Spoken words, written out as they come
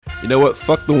You know what?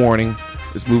 Fuck the warning.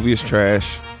 This movie is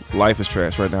trash. Life is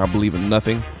trash right now. I believe in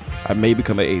nothing. I may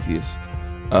become an atheist.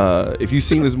 If you've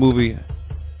seen this movie,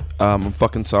 I'm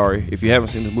fucking sorry. If you haven't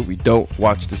seen the movie, don't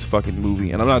watch this fucking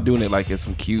movie. And I'm not doing it like it's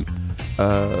some cute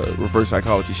reverse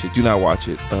psychology shit. Do not watch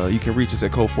it. You can reach us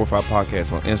at Code45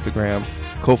 Podcast on Instagram,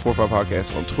 Code45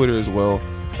 Podcast on Twitter as well.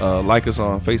 Like us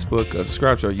on Facebook,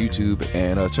 subscribe to our YouTube,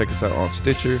 and check us out on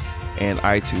Stitcher and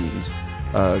iTunes.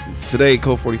 Today,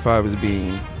 Code45 is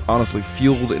being honestly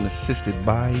fueled and assisted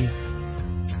by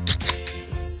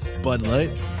Bud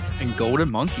Light and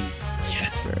Golden Monkey.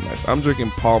 Yes. Very nice. I'm drinking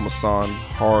Paul Masson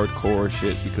hardcore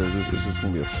shit because this is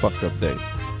going to be a fucked up day.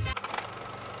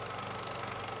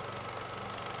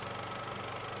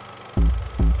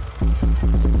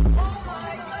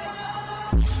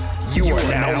 You are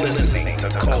now listening to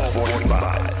Cult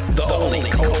 45, the only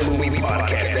cult movie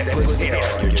podcast that puts hair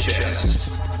on your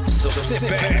chest. So sit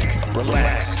back,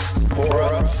 relax, pour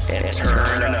up, and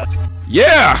turn up.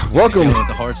 Yeah, welcome. Doing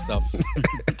the hard stuff.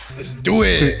 Let's do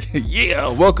it. Yeah,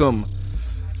 welcome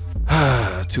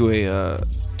to a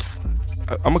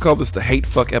I'm gonna call this the hate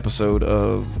fuck episode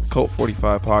of Cult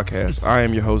 45 Podcast. I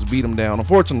am your host, Beat 'em Down.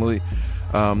 Unfortunately,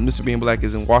 Mr. Being Black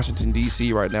is in Washington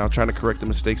D.C. right now, trying to correct the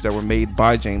mistakes that were made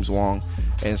by James Wong,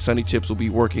 and Sonny Chips will be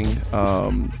working.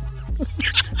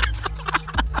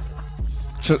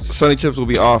 Sonny Chips will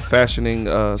be off fashioning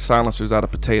silencers out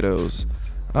of potatoes.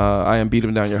 I am Beat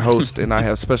 'em Down, your host, and I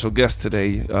have special guests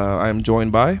today. I am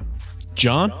joined by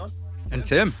John And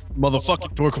Tim.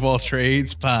 motherfucking Dork of All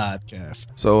Trades podcast.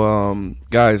 So,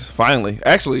 guys, finally,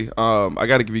 actually, I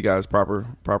got to give you guys proper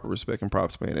respect and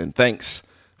props, man, and thanks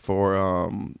for,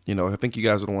 I think you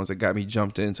guys are the ones that got me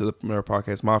jumped into the Premier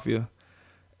Podcast Mafia,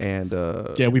 and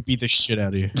Yeah, we beat the shit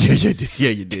out of you. yeah,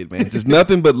 you did, man. Just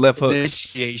nothing but left hooks,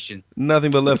 Initiation. nothing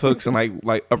but left hooks, and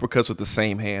like uppercuts with the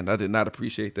same hand. I did not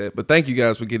appreciate that, but thank you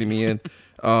guys for getting me in.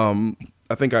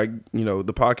 I think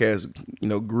the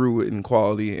podcast, grew in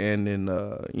quality and in,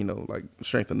 like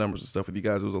strength of numbers and stuff with you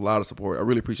guys. There was a lot of support. I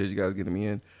really appreciate you guys getting me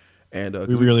in. And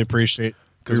We really appreciate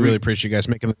you guys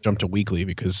making the jump to weekly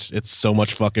because it's so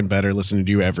much fucking better listening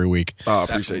to you every week. I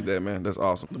appreciate that, man. That's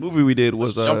awesome. The movie we did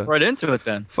was Let's jump right into it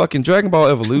then. fucking Dragon Ball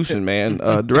Evolution, man.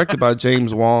 Directed by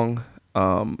James Wong.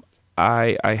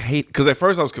 I hate, because at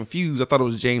first I was confused. I thought it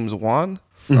was James Wan,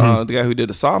 the guy who did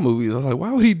the Saw movies. I was like,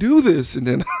 why would he do this? And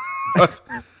then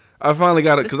I finally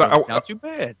got it This because doesn't sound too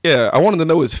bad. I wanted to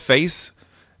know his face,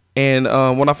 and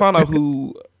when I found out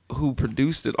who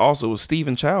produced it also was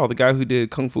Stephen Chow, the guy who did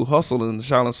Kung Fu Hustle and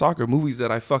Shaolin Soccer, movies that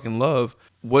I fucking love.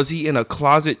 Was he in a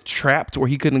closet trapped where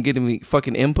he couldn't get any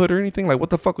fucking input or anything? Like, what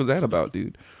the fuck was that about,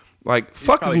 dude? Like,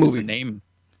 fuck this Probably just a movie. name.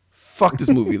 Fuck this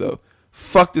movie though.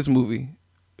 Fuck this movie.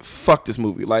 Fuck this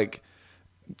movie. Like,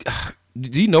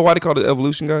 do you know why they called it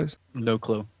Evolution, guys? No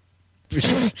clue.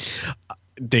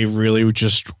 They really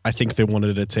I think they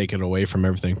wanted to take it away from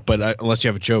everything. But unless you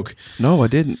have a joke. No, I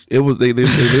didn't. It was they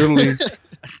literally.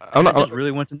 I just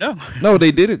really want to know. No,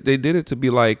 they did it. They did it to be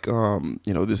like,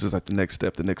 this is like the next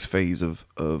step, the next phase of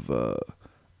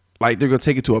like they're gonna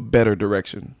take it to a better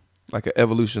direction, like an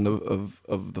evolution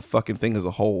of the fucking thing as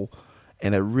a whole,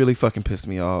 and it really fucking pissed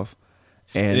me off.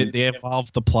 And They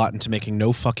evolved the plot into making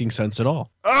no fucking sense at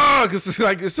all. because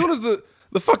like as soon as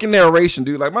the fucking narration,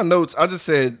 dude, like my notes, I just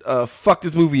said, fuck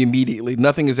this movie immediately.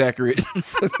 Nothing is accurate.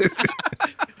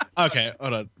 Okay,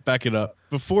 hold on. Back it up.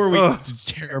 Before we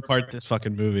tear apart this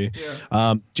fucking movie,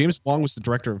 James Wong was the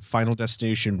director of Final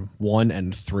Destination 1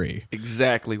 and 3.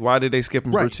 Exactly. Why did they skip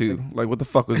him for Right. 2? Like, what the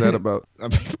fuck was that about? I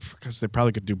mean, because they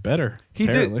probably could do better. He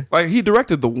apparently. did. Like, he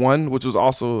directed the 1, which was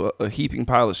also a heaping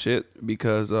pile of shit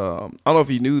because I don't know if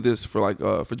you knew this, for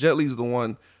Jet Li's the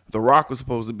 1, The Rock was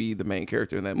supposed to be the main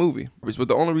character in that movie. But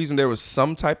the only reason there was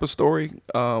some type of story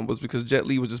was because Jet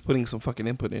Li was just putting some fucking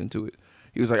input into it.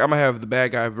 He was like, I'm going to have the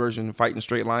bad guy version fight in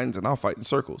straight lines and I'll fight in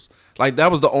circles. Like,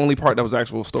 that was the only part that was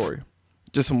actual story.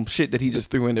 Just some shit that he just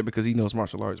threw in there because he knows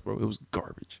martial arts, bro. It was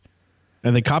garbage.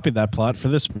 And they copied that plot for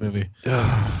this movie.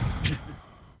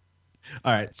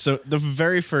 All right, so the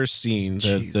very first scene,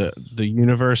 the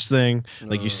universe thing,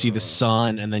 like you see the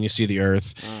sun and then you see the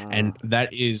earth, and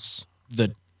that is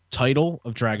the title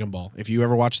of Dragon Ball. If you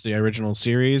ever watch the original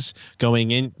series,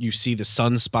 going in, you see the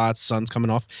sunspots, sun's coming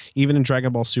off. Even in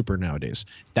Dragon Ball Super nowadays,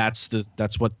 that's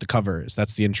what the cover is.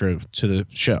 That's the intro to the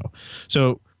show.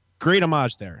 So great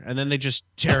homage there, and then they just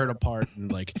tear it apart and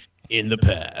like in the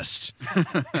past.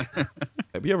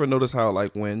 Have you ever noticed how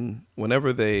like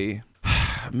whenever they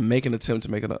make an attempt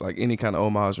to make like any kind of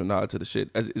homage or nod to the shit,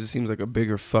 it just seems like a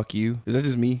bigger fuck you? Is that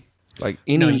just me? Like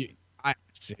any? No, I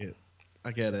see it.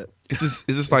 I get it. It's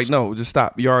just like, no, just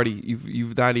stop. You're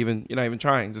not even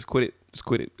trying. Just quit it.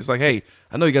 It's like, hey,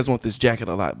 I know you guys want this jacket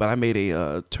a lot, but I made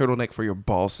a turtleneck for your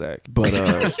ball sack. But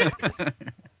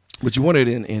but you wanted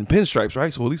it in pinstripes,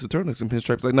 right? So at least the turtleneck's in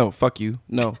pinstripes. Like, no, fuck you.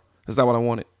 No, that's not what I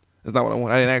wanted. That's not what I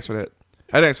want. I didn't ask for that.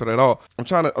 I didn't ask for that at all. I'm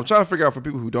trying to figure out, for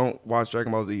people who don't watch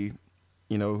Dragon Ball Z,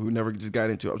 who never just got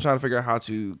into it, I'm trying to figure out how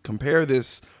to compare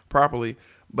this properly.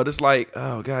 But it's like,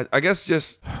 oh god, I guess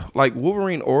just like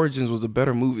Wolverine Origins was a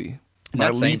better movie by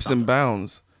leaps and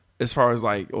bounds, as far as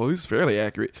like, well, it's fairly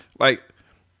accurate. Like,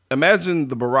 imagine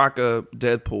the Baraka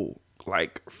Deadpool,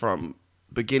 like from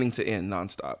beginning to end,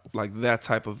 nonstop, like that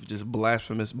type of just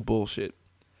blasphemous bullshit.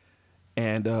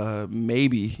 And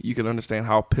maybe you can understand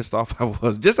how pissed off I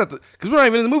was just because we're not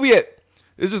even in the movie yet.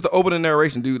 It's just the opening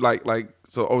narration, dude. Like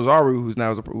so Ozaru, who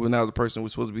now is a person,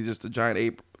 was supposed to be just a giant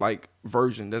ape like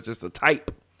version. That's just a type.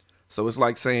 So it's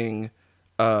like saying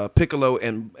Piccolo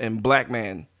and Black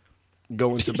Man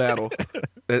go into battle.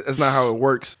 That's not how it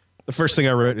works. The first thing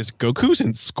I wrote is Goku's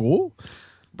in school?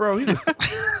 Bro, he's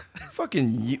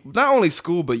fucking not only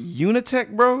school but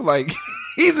Unitech, bro. Like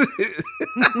he's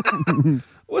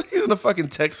he's in a fucking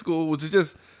tech school, which is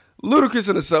just ludicrous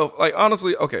in itself. Like,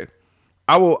 honestly, okay.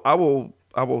 I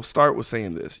will start with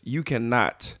saying this. You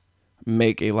cannot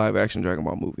make a live action Dragon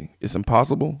Ball movie. It's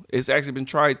impossible. It's actually been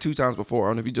tried 2 times before. I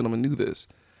don't know if you gentlemen knew this.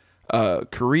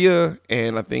 Korea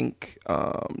and I think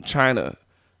China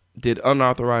did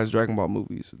unauthorized Dragon Ball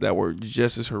movies that were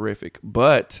just as horrific,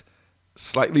 but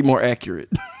slightly more accurate.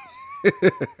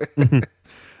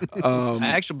 I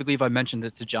actually believe I mentioned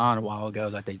it to John a while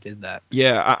ago that they did that.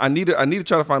 Yeah, I need to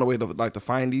try to find a way to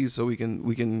find these so we can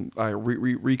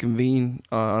reconvene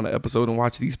on an episode and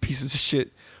watch these pieces of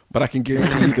shit. But I can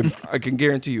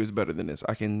guarantee you it's better than this.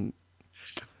 I can,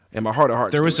 in my heart of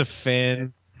hearts. There was a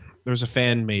fan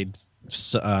made,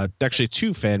 actually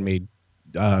 2 fan made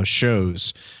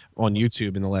shows on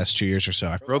YouTube in the last 2 years or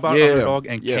so. Robot Underdog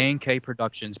and K&K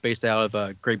Productions, based out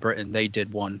of Great Britain, they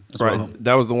did one as well.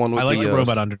 That was the one with I like the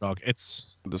Robot Underdog.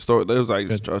 It's the story. It was like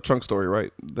a Trunk story,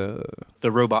 right? The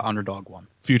Robot Underdog one.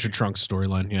 Future Trunks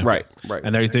storyline, yeah. Right.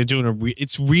 And they're doing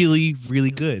it's really,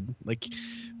 really good. Like,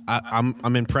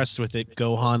 I'm impressed with it.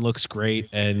 Gohan looks great,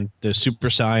 and the Super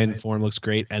Saiyan form looks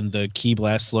great, and the Ki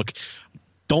Blasts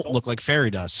don't look like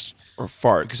fairy dust. Or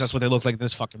farts. Because that's what they look like in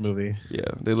this fucking movie. Yeah,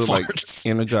 they look like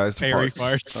energized fairy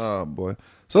farts. Oh boy.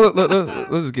 So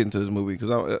let's just get into this movie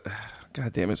because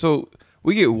god damn it. So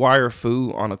we get wire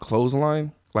fu on a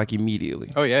clothesline like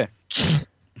immediately. Oh yeah.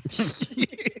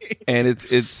 And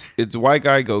it's white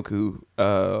guy Goku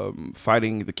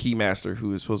fighting the Ki Master,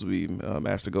 who is supposed to be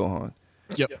Master Gohan.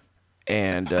 Yep.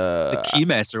 And the Ki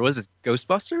Master, was it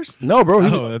Ghostbusters? No,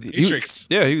 bro. The Matrix.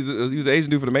 He was the Asian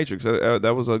dude for the Matrix.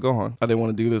 That was Gohan. I didn't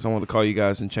want to do this. I wanted to call you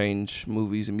guys and change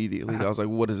movies immedately. I was like,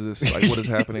 what is this? Like, what is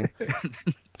happening?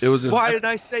 It was just. Why did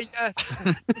I say yes?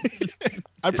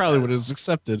 I probably would have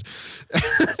accepted.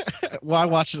 Well, I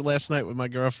watched it last night with my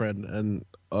girlfriend, and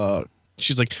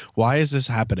she's like, "Why is this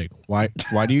happening? Why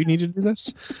do you need to do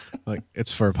this?" Like,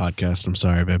 it's for a podcast. I'm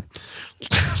sorry, babe.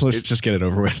 Let's just get it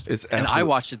over with. And I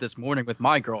watched it this morning with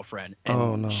my girlfriend,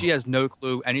 and she has no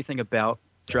clue anything about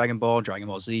Dragon Ball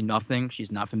Z, nothing.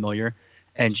 She's not familiar,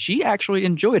 and she actually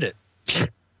enjoyed it,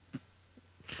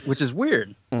 which is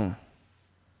weird.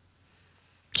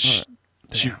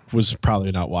 She was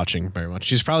probably not watching very much.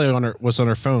 She's probably on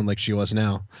her phone like she was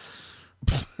now.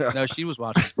 No, she was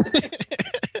watching.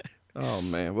 Oh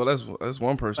man, well that's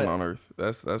one person on Earth.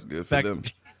 That's good for them.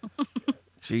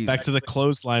 Jeez. Back to the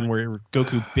clothesline where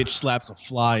Goku bitch slaps a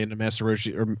fly into Master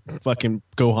Roshi or fucking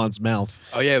Gohan's mouth.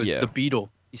 Oh yeah, it was the beetle.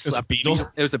 He slapped the beetle.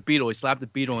 It was a beetle. He slapped the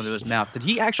beetle into his mouth. Did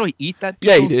he actually eat that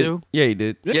beetle? Yeah, he did. Too? Yeah, he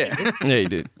did. Yeah. Yeah, he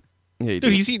did. Yeah,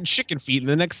 Dude, he's eating chicken feet in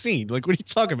the next scene. Like, what are you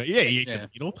talking about? Yeah, he ate the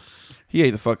beetle. He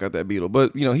ate the fuck out that beetle.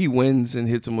 But he wins and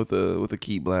hits him with a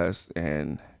Ki Blast,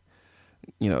 and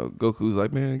Goku's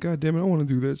like, man, god damn it, I want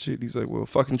to do that shit. He's like, well,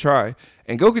 fucking try.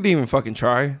 And Goku didn't even fucking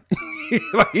try.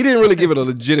 Like, he didn't really give it a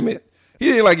legitimate. He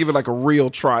didn't give it like a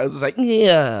real try. It was just like,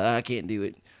 yeah, I can't do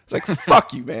it. It's like,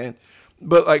 fuck you, man.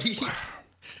 But like,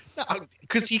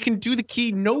 because he can do the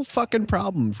Ki no fucking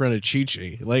problem in front of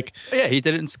Chi-Chi. Like, yeah, he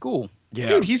did it in school. Yeah,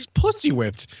 dude, he's pussy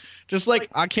whipped. Just like,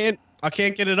 I can't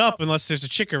get it up unless there's a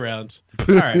chick around.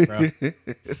 All right, bro.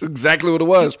 That's exactly what it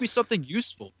was. Teach me something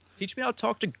useful. Teach me how to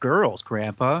talk to girls,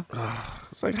 Grandpa.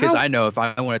 It's like, because I know if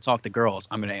I want to talk to girls,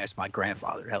 I'm going to ask my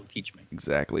grandfather to help teach me.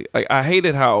 Exactly. Like, I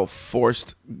hated how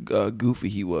forced goofy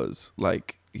he was.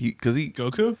 Like,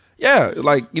 Goku? Yeah,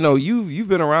 like, you've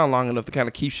been around long enough to kind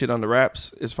of keep shit under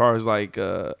wraps as far as like,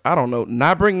 I don't know,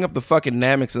 not bringing up the fucking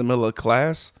Nameks in the middle of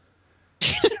class.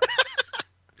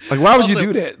 Like, why would you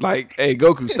do that? Like, hey,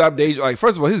 Goku, stop daydream. Like,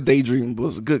 first of all, his daydream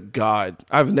was, good God.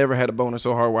 I've never had a boner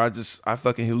so hard where I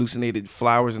fucking hallucinated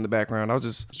flowers in the background.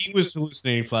 He was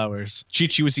hallucinating flowers.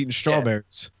 Chi-Chi was eating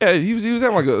strawberries. Yeah, he was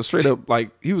having like a straight up,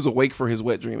 like, he was awake for his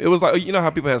wet dream. It was like, you know how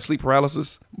people have sleep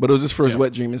paralysis? But it was just for his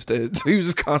wet dream instead. So he was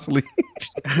just constantly.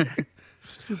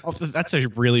 Oh, that's a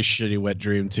really shitty wet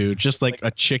dream too. Just like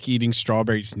a chick eating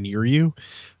strawberries near you.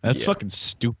 That's fucking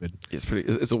stupid.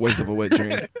 It's a waste of a wet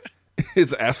dream.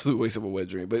 It's an absolute waste of a wet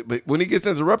dream. But when he gets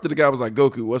interrupted, the guy was like,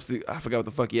 Goku, I forgot what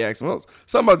the fuck he asked him.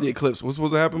 Something about the eclipse. What's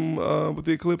supposed to happen with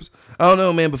the eclipse? I don't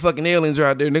know, man, but fucking aliens are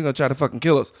out there and they're going to try to fucking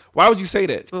kill us. Why would you say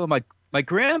that? Well, my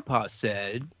grandpa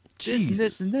said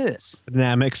this and this.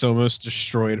 Namex almost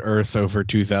destroyed Earth over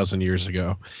 2,000 years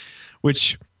ago,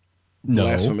 which, no.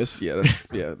 Blasphemous. Yeah,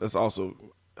 that's also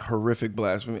horrific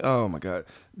blasphemy. Oh, my God.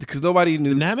 Because nobody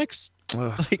knew. Namex,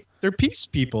 like, they're peace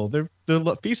people. They're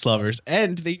peace lovers.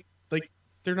 And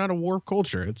they're not a war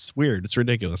culture. It's weird. It's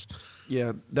ridiculous.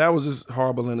 Yeah, that was just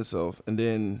horrible in itself. And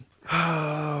then,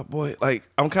 boy, like,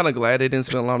 I'm kind of glad they didn't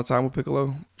spend a lot of time with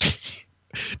Piccolo.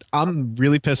 I'm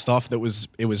really pissed off that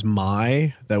it was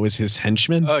Mai that was his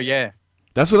henchman. Oh yeah,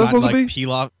 that's what that's supposed to be.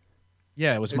 Pilaf.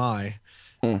 Yeah, it was Mai.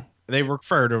 They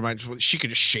referred to her. She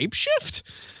could just shapeshift.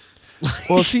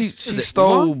 Well, she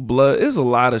stole blood. There's a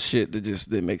lot of shit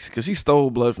that makes, because she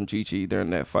stole blood from Chi-Chi during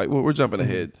that fight. We're jumping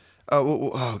ahead.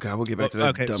 Oh God, we'll get back to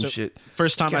that dumb shit.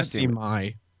 First time I see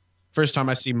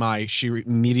Mai, she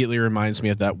immediately reminds me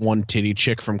of that one titty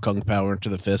chick from Kung Power Into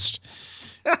the Fist.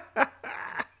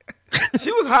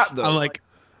 She was hot though. I'm like,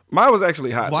 Mai was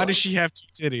actually hot. Why does she have two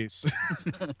titties?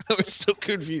 I was so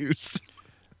confused.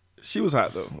 She was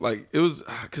hot though. Like, it was,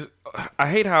 because I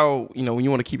hate how, when you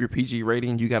want to keep your PG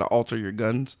rating, you got to alter your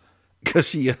guns.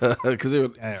 Because they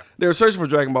were searching for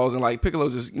Dragon Balls, and like Piccolo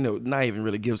just not even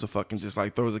really gives a fuck and just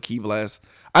like throws a ki blast.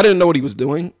 I didn't know what he was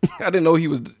doing. I didn't know he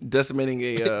was decimating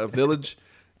a village,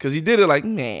 because he did it like,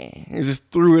 man, he just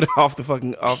threw it off his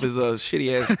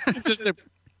shitty ass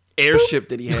airship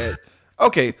that he had.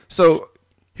 Okay, so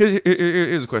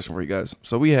here's a question for you guys.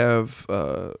 So we got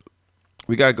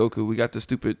Goku, we got the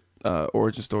stupid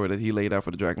origin story that he laid out for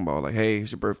the Dragon Ball. Like, hey,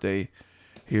 it's your birthday.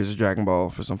 Here's a Dragon Ball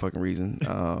for some fucking reason.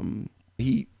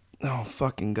 Oh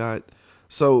fucking God.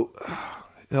 So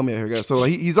help me out here, guys. So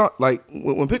he's on, like,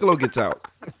 when Piccolo gets out,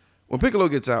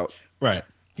 right,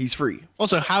 he's free.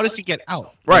 Also, how does he get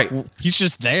out? Right, like, he's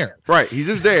just there. Right, he's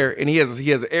just there, and he has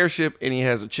an airship and he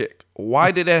has a chick.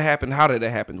 Why did that happen? How did that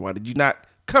happen? Why did you not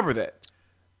cover that?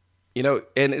 And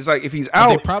it's like, if he's out,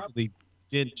 they probably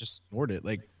did just ignore it.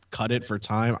 Like, cut it for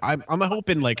time. I'm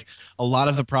hoping like a lot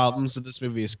of the problems of this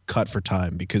movie is cut for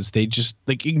time, because they just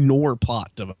like ignore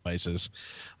plot devices.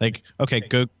 Like, okay,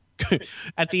 go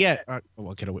at the end.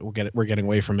 We're getting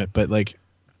away from it, but like,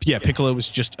 yeah, Piccolo was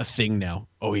just a thing now.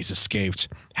 Oh, he's escaped.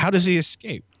 How does he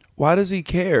escape? Why does he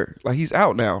care? Like, he's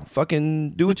out now.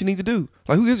 Fucking do what you need to do.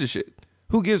 Like, who gives a shit?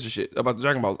 Who gives a shit about the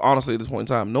Dragon Balls? Honestly, at this point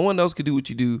in time, no one else could do what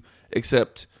you do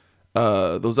except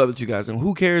those other two guys. And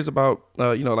who cares about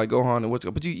like Gohan and what's,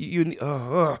 but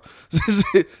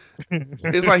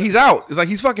it's like he's out. It's like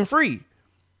he's fucking free.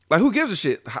 Like, who gives a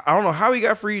shit? I don't know how he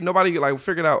got free. Nobody like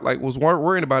figured out, like, was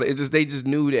worrying about it. They just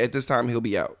knew that at this time he'll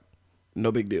be out.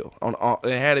 No big deal.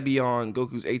 It had to be on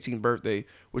Goku's 18th birthday,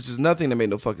 which is nothing that made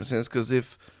no fucking sense. Because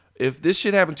if this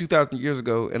shit happened 2,000 years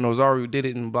ago and Ozaru did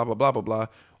it and blah blah blah blah blah,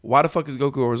 why the fuck is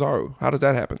Goku Ozaru? How does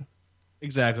that happen?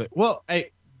 Exactly. Well, I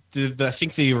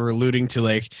think they were alluding to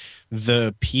like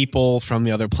the people from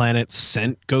the other planets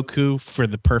sent Goku for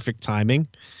the perfect timing,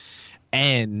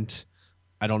 and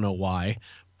I don't know why,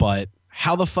 but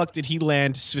how the fuck did he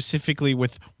land specifically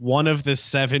with one of the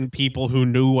 7 people who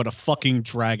knew what a fucking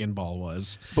Dragon Ball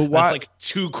was? But why? That's like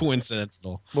too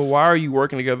coincidental. But why are you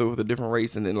working together with a different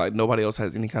race and then like nobody else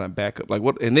has any kind of backup? Like,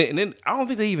 what? And then I don't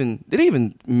think they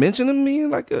even mention him being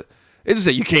like a. They just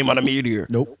say you came on a meteor.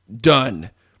 Nope.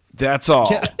 Done. That's all.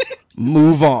 Yeah.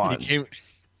 Move on.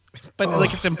 But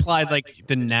like, it's implied like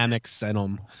the Namex sent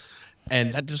him,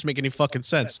 and that doesn't make any fucking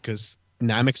sense, because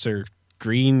Namex are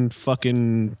green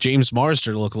fucking James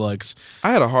Marsden lookalikes.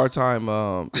 I had a hard time.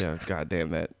 Yeah,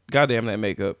 goddamn that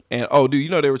makeup. And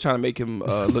dude, they were trying to make him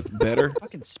look better.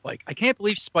 Fucking Spike. I can't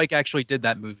believe Spike actually did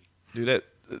that movie. Dude,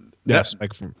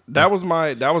 that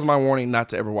was my warning not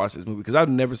to ever watch this movie, because I've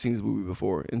never seen this movie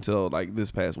before until like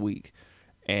this past week.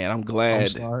 And I'm glad. I'm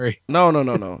sorry. No.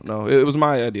 It was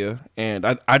my idea, and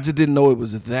I just didn't know it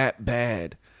was that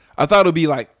bad. I thought it would be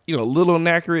like, a little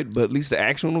inaccurate, but at least the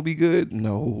action will be good.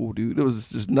 No, dude, there was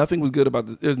just nothing was good about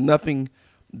this. There's nothing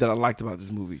that I liked about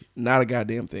this movie. Not a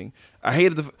goddamn thing. I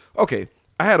hated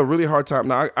I had a really hard time.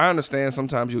 Now I understand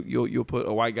sometimes you'll put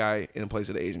a white guy in place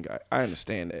of the Asian guy. I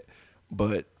understand that,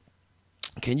 but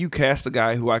can you cast a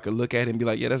guy who I could look at and be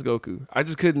like, yeah, that's Goku? I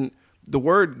just couldn't. The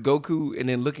word Goku and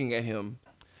then looking at him,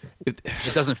 it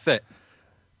doesn't fit.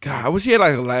 God, I wish he had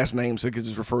like a last name so I could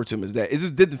just refer to him as that. It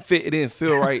just didn't fit. It didn't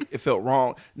feel right. It felt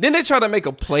wrong. Then they try to make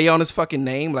a play on his fucking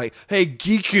name, like, hey,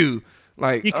 Giku.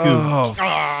 Like, oh,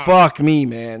 fuck me,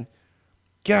 man.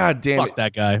 God damn it. Fuck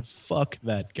that guy. Fuck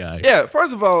that guy. Yeah,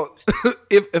 first of all,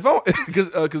 if I because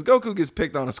Goku gets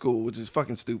picked on in school, which is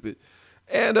fucking stupid,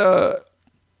 and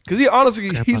because he honestly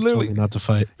Grandpa he literally told me not to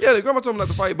fight. Yeah, the grandma told him not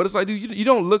to fight, but it's like, dude, you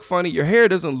don't look funny. Your hair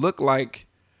doesn't look like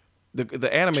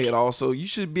the anime at all, so you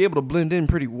should be able to blend in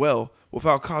pretty well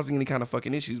without causing any kind of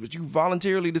fucking issues. But you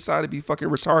voluntarily decide to be fucking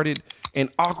retarded and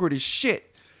awkward as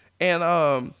shit.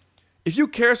 And if you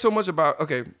care so much about,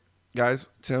 okay, guys,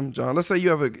 Tim, John, let's say you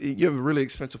have a really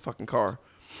expensive fucking car.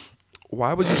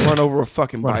 Why would you run over a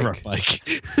fucking bike?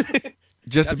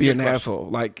 Just to be an asshole?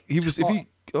 Like if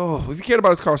you cared about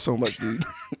his car so much, dude,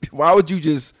 why would you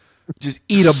just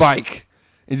eat a bike?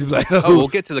 And just be like, oh, we'll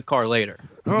get to the car later.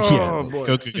 Oh, boy.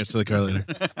 Goku gets to the car later.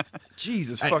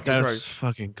 Jesus fucking That's Christ.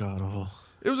 fucking god awful.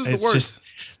 It was just the worst.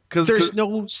 Because there's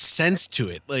no sense to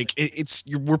it. Like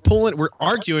we're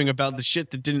arguing about the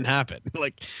shit that didn't happen.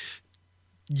 Like,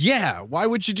 yeah, why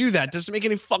would you do that? Doesn't make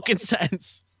any fucking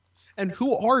sense. And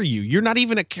who are you? You're not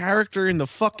even a character in the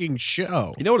fucking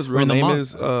show. You know what his real name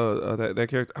is? That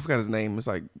character. I forgot his name. It's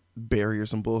like Barry or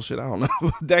some bullshit. I don't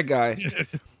know. That guy.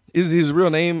 His real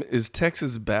name is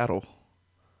Texas Battle.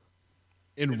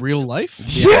 In real life?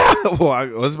 Yeah.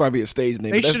 Well, this might be a stage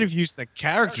name. They should have used the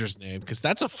character's name because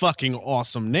that's a fucking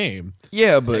awesome name.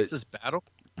 Yeah, but Texas Battle.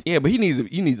 Yeah, but you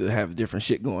need to have different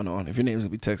shit going on. If your name's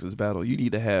gonna be Texas Battle, you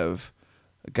need to have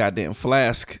a goddamn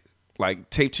flask like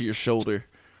taped to your shoulder.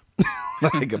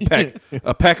 Like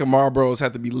a pack of Marlboros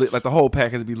have to be lit. Like the whole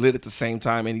pack has to be lit at the same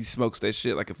time, and he smokes that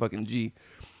shit like a fucking G.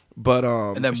 But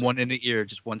and then one in the ear,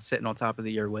 just one sitting on top of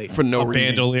the ear waiting for no reason. A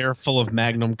bandolier full of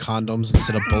Magnum condoms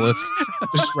instead of bullets,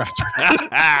 just wrapped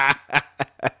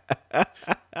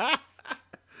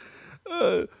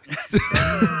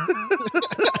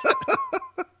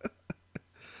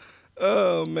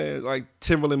Oh man, like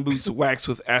Timberland boots waxed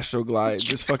with Astroglide,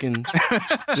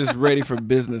 just ready for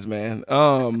business, man.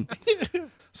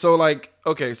 So like,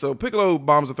 okay, so Piccolo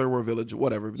bombs the Third World Village,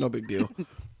 whatever, no big deal.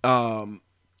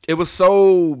 It was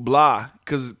so blah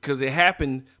because it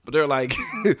happened, but they're like,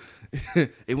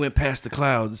 it went past the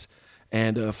clouds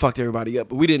and fucked everybody up.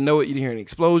 But we didn't know it. You didn't hear an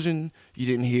explosion. You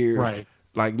didn't hear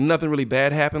like nothing really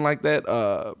bad happen like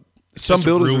that. Some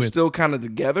buildings were still kind of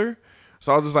together.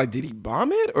 So I was just like, did he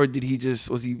bomb it or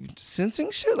was he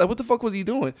sensing shit? Like, what the fuck was he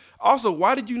doing? Also,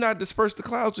 why did you not disperse the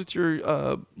clouds with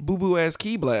your boo-boo ass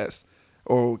key blast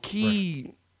or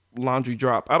key laundry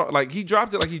drop? He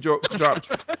dropped it like he dropped.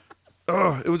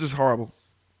 It was just horrible.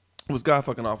 It was god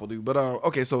fucking awful, dude. But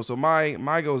okay, so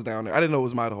Mai goes down there. I didn't know it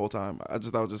was Mai the whole time. I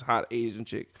just thought it was just hot Asian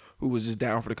chick who was just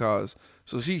down for the cause.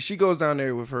 So she goes down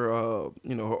there with her her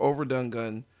overdone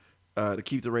gun to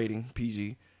keep the rating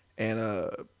PG, and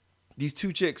these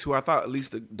two chicks who I thought at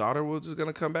least the daughter was just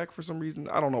gonna come back for some reason.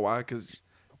 I don't know why, because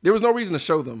there was no reason to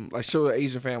show them, like show the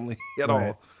Asian family at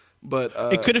all. But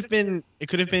it could have been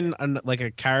like a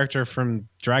character from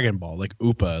Dragon Ball, like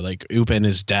Upa and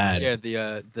his dad.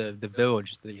 Yeah, the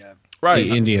village, the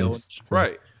Indians, village.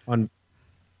 Right. On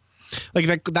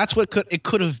like that's what it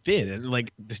could have been, and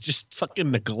like they just fucking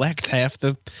neglect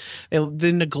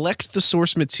they neglect the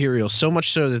source material so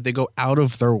much so that they go out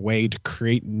of their way to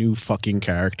create new fucking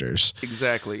characters.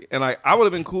 Exactly, and I would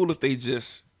have been cool if they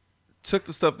just took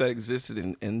the stuff that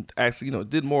existed and actually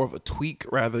did more of a tweak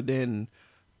rather than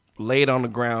lay it on the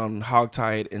ground,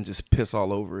 hogtie it, and just piss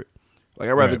all over it. Like,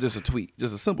 I'd rather just a tweak,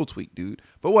 just a simple tweak, dude.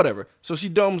 But whatever. So she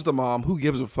domes the mom. Who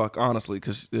gives a fuck, honestly?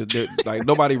 Because like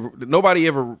nobody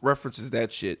ever references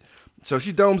that shit. So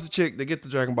she domes the chick. They get the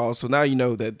Dragon Balls. So now you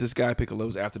know that this guy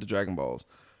Piccolo's after the Dragon Balls.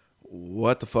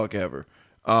 What the fuck ever.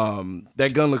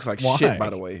 That gun looks like shit, by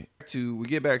the way. We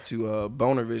get back to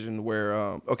Boner Vision, where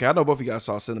okay, I know both of you guys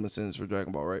saw Cinema Sins for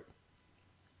Dragon Ball, right?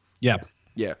 Yeah,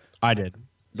 I did.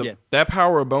 That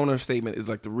power of boner statement is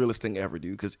like the realest thing ever,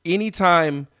 dude. Because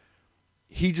anytime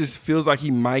he just feels like he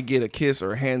might get a kiss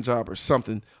or a hand job or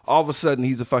something, all of a sudden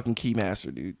he's a fucking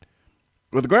keymaster, dude.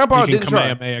 Well, the grandpa didn't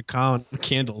try.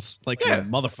 Candles like a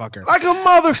motherfucker. Like a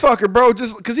motherfucker, bro.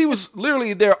 Just because he was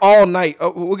literally there all night.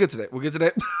 Oh, we'll get to that.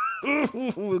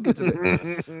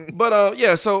 But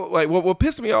yeah, so like what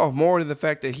pissed me off more than the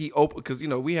fact that he opened, because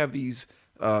we have these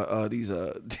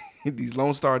these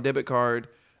Lone Star debit card,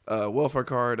 welfare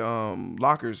card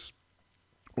lockers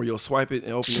where you'll swipe it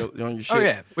and open on your shit. Oh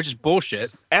yeah, which is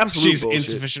bullshit. Absolute She's bullshit.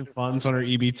 insufficient funds on her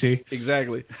EBT.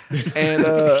 Exactly.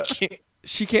 And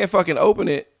she can't fucking open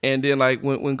it. And then like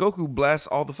when Goku blasts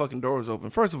all the fucking doors open,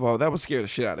 first of all, that would scare the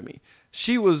shit out of me.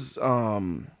 She was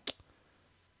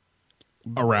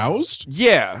Aroused?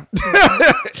 yeah.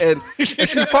 and she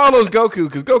follows Goku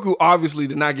because Goku obviously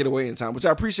did not get away in time, which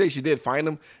I appreciate she did find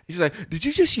him. She's like, did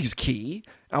you just use Ki?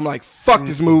 I'm like, fuck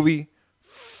this movie.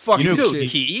 Fuck You know this Ki-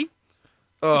 shit. Key?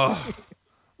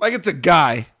 Like it's a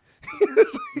guy.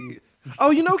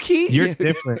 Oh, you know Ki? You're Yeah.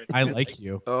 different. I like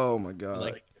you. Oh my god.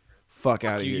 Like, fuck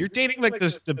out of You're here. dating like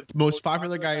the most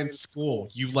popular guy in school.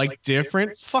 You like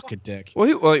different? Fuck a dick.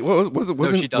 Well, what was it?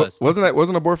 No, she does. Wasn't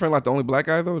her boyfriend like the only black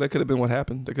guy though? That could have been what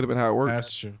happened. That could have been how it worked.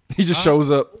 That's true. He just shows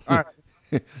up. All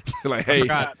Like, I hey,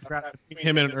 forgot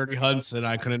him and Ernie Hudson.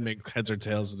 I couldn't make heads or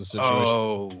tails of the situation.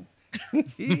 Oh,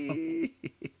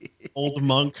 Old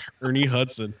monk Ernie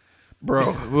Hudson.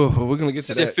 bro, we're gonna get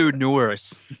to that. Sifu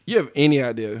Norris. You have any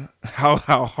idea how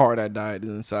hard I died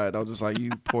inside? I was just like,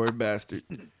 you poor bastard.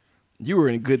 You were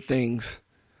in good things.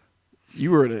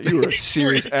 You were a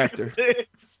serious actor.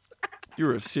 You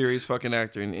were a serious fucking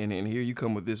actor, and here you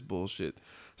come with this bullshit.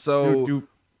 So,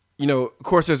 you know, of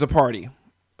course, there's a party.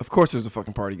 Of course, there's a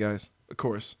fucking party, guys. Of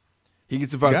course, he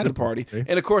gets invited to the party,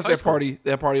 and of course, that party,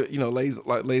 you know, lays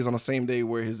on the same day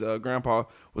where his grandpa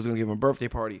was gonna give him a birthday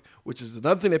party, which is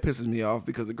another thing that pisses me off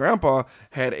because the grandpa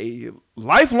had a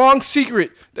lifelong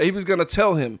secret that he was gonna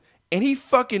tell him, and he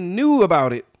fucking knew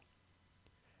about it,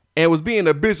 and was being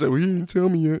a bitch like, well, he didn't tell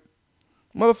me yet.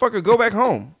 Motherfucker, go back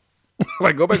home.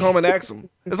 Like, go back home and ask him.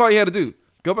 That's all you had to do.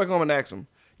 Go back home and ask him.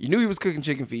 You knew he was cooking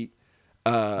chicken feet,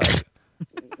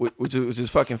 which is his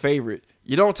fucking favorite.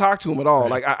 You don't talk to him at all.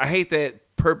 Like, I hate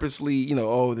that purposely, you know,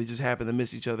 oh, they just happen to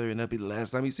miss each other and that'll be the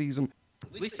last time he sees him.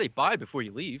 At least say bye before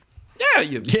you leave. Yeah,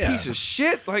 you piece of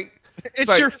shit. Like, It's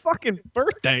like- your fucking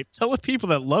birthday. Tell the people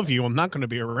that love you I'm not going to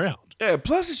be around. yeah,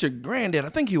 plus it's your granddad. I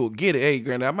think he will get it. Hey,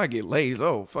 granddad, I might get lazy.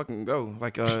 Oh, fucking go.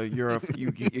 Like,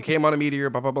 you came on a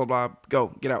meteor, blah, blah, blah, blah. Go,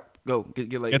 get out. Go,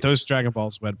 get lazy. Get those Dragon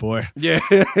Balls, wet boy. Yeah.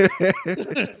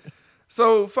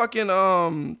 So fucking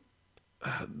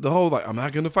the whole like I'm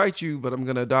not gonna fight you, but I'm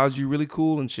gonna dodge you really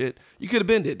cool and shit. You could have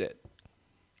been did that.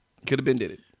 Could have been did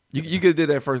it. You could have did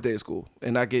that first day of school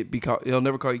and not be called. He'll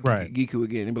never call you Giku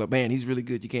again. He'll be like, man, he's really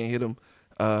good. You can't hit him.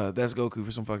 That's Goku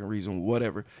for some fucking reason.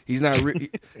 Whatever. He's not.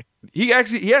 He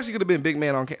actually could have been big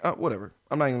man on. Whatever.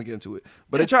 I'm not even gonna get into it.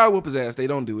 But they try to whoop his ass. They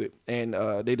don't do it, and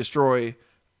they destroy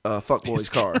Fuckboy's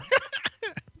car.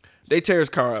 They tear his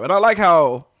car up, and I like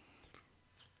how.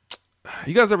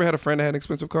 You guys ever had a friend that had an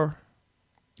expensive car?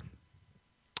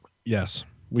 Yes.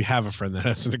 We have a friend that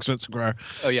has an expensive car.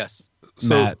 Oh yes.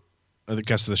 Matt, the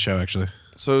guest of the show, actually.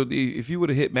 So if you would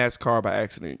have hit Matt's car by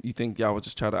accident, you think y'all would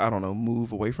just try to, I don't know,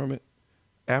 move away from it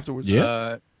afterwards?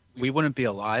 Yeah. We wouldn't be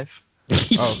alive.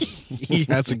 Oh, He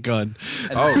has a gun.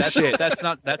 And that's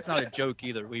not a joke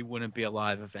either. We wouldn't be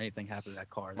alive if anything happened to that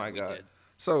car. my that we God. did.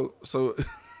 So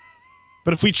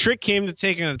But if we trick him to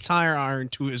taking a tire iron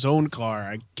to his own car,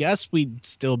 I guess we'd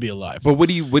still be alive. but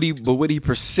would he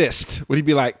persist? Would he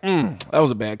be like, that was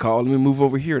a bad call. Let me move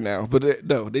over here now. But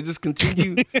no, they just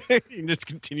continue. He just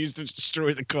continues to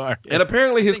destroy the car. And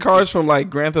apparently his car is from like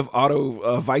Grand Theft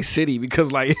Auto Vice City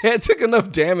because like it took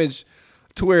enough damage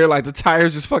to where like the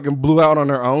tires just fucking blew out on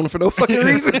their own for no fucking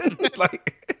reason.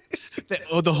 Like,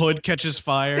 The hood catches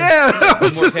fire. yeah, that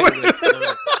was, More just hit like, would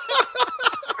explode.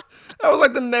 that was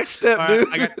like the next step, All right,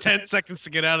 dude. I got 10 seconds to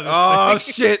get out of this Oh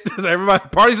thing. shit! Everybody,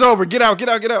 party's over. Get out! Get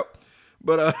out! Get out!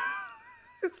 But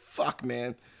fuck,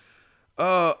 man.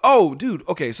 Oh, dude.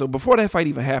 Okay, so before that fight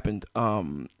even happened,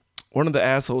 one of the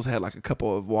assholes had like a cup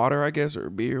of water, I guess, or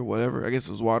beer, whatever. I guess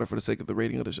it was water for the sake of the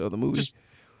rating of the movie. Just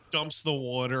dumps the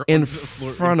water in on the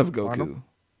floor front of Goku.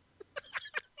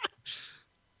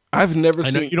 I've never I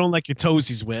know seen. you don't like your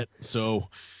toesies wet, so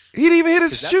He didn't even hit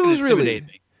his 'Cause that's gonna shoes, really.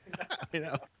 intimidate me.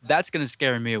 That's gonna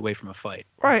scare me away from a fight.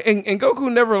 Right, and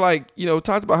Goku never like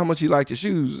talked about how much he liked his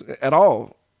shoes at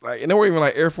all. Like, and they weren't even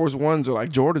like Air Force Ones or like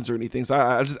Jordans or anything. So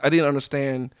I didn't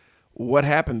understand what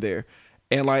happened there,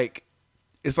 and like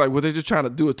it's like were they just trying to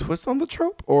do a twist on the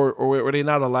trope, or were they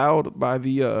not allowed by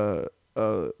the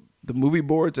movie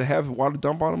board to have water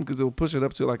dump on him because it will push it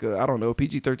up to like a, I don't know,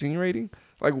 PG-13 rating?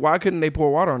 Like, why couldn't they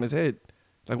pour water on his head?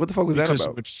 Like, what the fuck was that because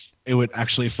about? it would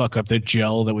actually fuck up the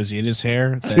gel that was in his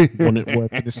hair that wouldn't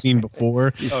work in the scene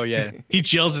before. Oh yeah. He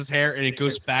gels his hair and it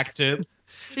goes back to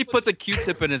He puts a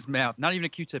Q-tip in his mouth. Not even a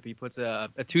Q-tip. He puts a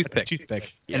toothpick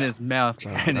toothpick. in his mouth. Oh,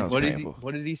 and that was painful.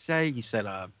 what did he say? He said,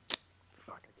 "Fuck,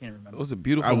 I can't remember." It was a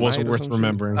beautiful. I wasn't night or worth some shit.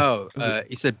 remembering. Oh,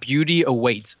 he said beauty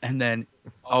awaits, and then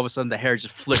all of a sudden the hair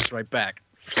just flips right back.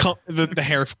 The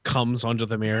hair comes onto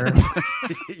the mirror.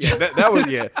 Yeah, that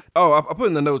was Oh, I put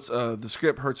in the notes. The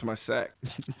script hurts my sack.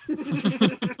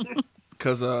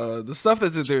 Because the stuff that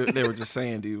they were just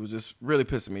saying, dude, was just really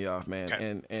pissing me off, man.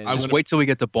 Okay. And Just wait till we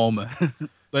get to Bulma.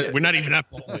 We're not even at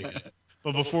Bulma yet.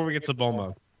 But before we get to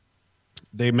Bulma,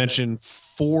 they mentioned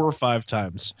 4 or 5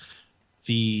 times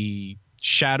the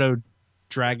Shadow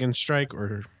Dragon Strike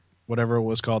or whatever it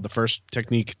was called, the first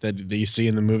technique that you see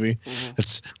in the movie.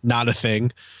 It's not a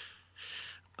thing.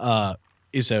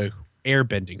 Is a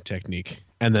airbending technique,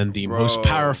 and then the most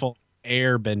powerful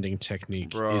airbending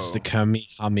technique is the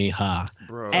Kamehameha.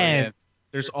 And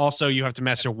there's also you have to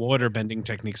master waterbending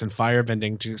techniques and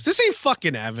firebending techniques. This ain't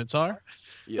fucking Avatar.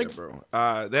 Yeah, like, bro.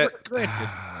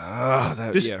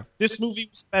 This movie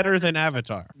was better than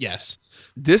Avatar. Yes.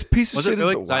 This piece of Was shit it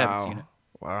really? is 'Cause I haven't seen it.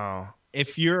 Wow.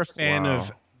 If you're a fan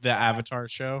of the Avatar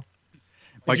show,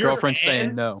 My girlfriend's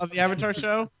saying no. of the Avatar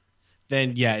show,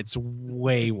 then yeah, it's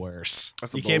way worse.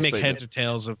 You can't make heads or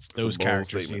tails of those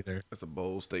characters either. That's a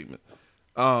bold statement.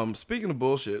 Speaking of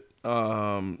bullshit,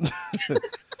 Mai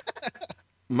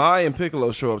and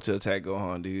Piccolo show up to attack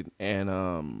Gohan, dude,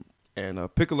 and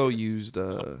Piccolo used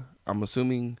I'm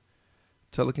assuming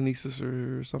telekinesis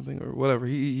or something or whatever.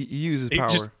 He uses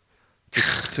power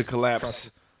to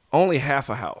collapse only half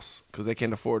a house because they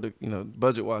can't afford to,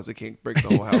 budget wise, they can't break the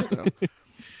whole house down.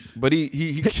 But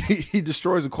he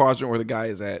destroys the quadrant where the guy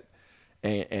is at,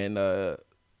 and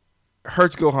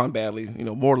hurts Gohan badly.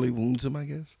 Mortally wounds him, I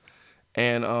guess.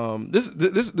 And this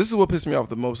is what pissed me off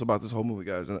the most about this whole movie,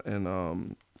 guys.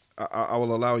 And I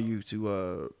will allow you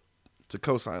to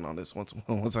co-sign on this once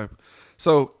I.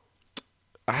 So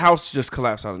a house just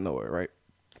collapsed out of nowhere, right?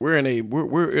 We're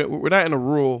not in a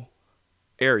rural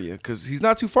area because he's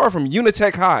not too far from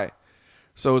Unitech High.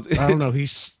 So I don't know.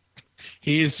 He's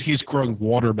growing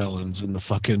watermelons in the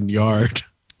fucking yard.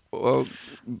 Well,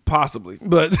 possibly,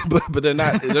 but they're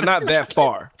not that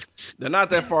far. They're not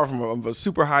that far from a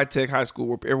super high tech high school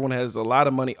where everyone has a lot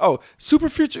of money. Oh, super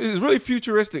future is really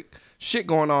futuristic shit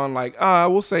going on. Like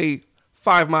we'll say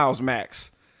 5 miles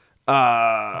max.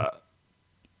 House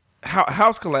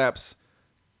collapse.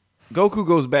 Goku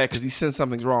goes back because he sensed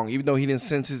something's wrong, even though he didn't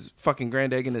sense his fucking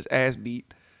granddad getting his ass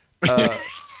beat.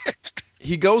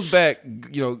 He goes back.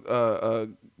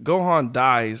 Gohan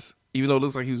dies, even though it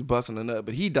looks like he was busting a nut,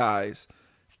 but he dies.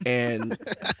 And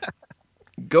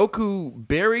Goku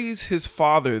buries his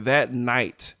father that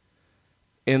night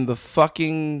in the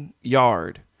fucking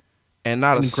yard. And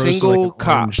not a single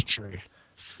cop.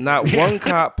 Not one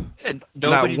cop.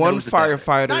 Not one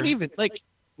firefighter. Not even like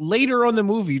later on in the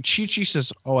movie, Chi-Chi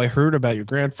says, "Oh, I heard about your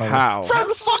grandfather." How?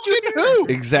 From fucking who?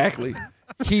 Exactly.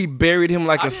 He buried him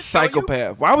like a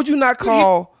psychopath. Why would you not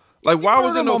call? Like, why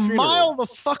was there no funeral? A mile the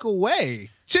fuck away,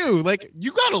 too. Like,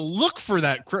 you gotta look for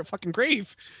that fucking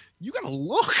grave. You gotta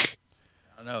look.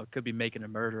 I don't know. It could be making a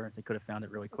murder. They could have found it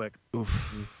really quick.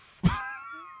 Oof.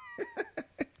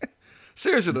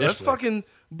 Seriously, though, that's fucking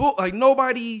bull. Like,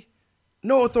 nobody,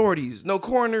 no authorities, no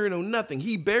coroner, no nothing.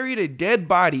 He buried a dead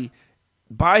body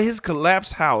by his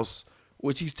collapsed house,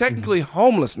 which he's technically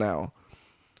homeless now.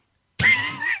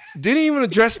 Didn't even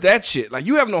address that shit. Like,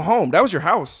 you have no home. That was your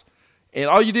house. And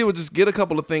all you did was just get a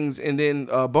couple of things, and then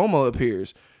Bulma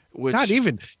appears. Which not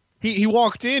even. He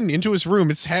walked into his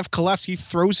room. It's half collapsed. He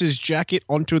throws his jacket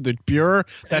onto the bureau.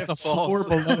 That's a floor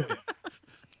below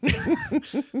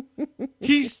it.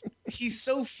 He's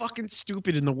so fucking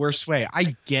stupid in the worst way.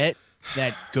 I get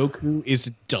that Goku is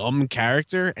a dumb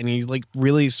character and he's like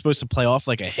really supposed to play off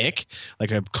like a hick, like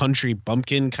a country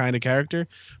bumpkin kind of character.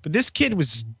 But this kid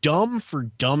was dumb for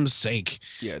dumb's sake.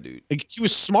 Yeah, dude. Like, he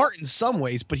was smart in some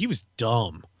ways, but he was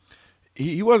dumb.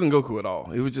 He wasn't Goku at all.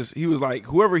 He was like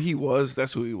whoever he was,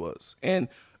 that's who he was. And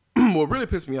what really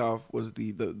pissed me off was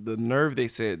the nerve they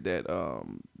said that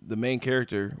the main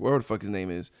character, whatever the fuck his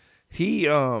name is, he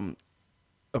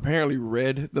apparently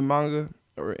read the manga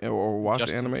or watched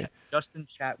the anime. Justin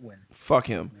Chatwin. Fuck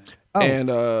him. Oh.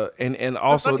 And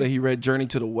also that he read Journey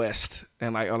to the West.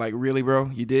 And like really,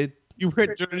 bro? You did? You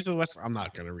read Journey to the West? I'm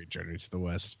not gonna read Journey to the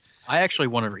West. I actually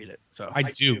want to read it. So I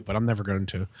do, but I'm never going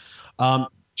to.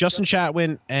 Justin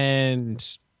Chatwin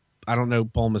and I don't know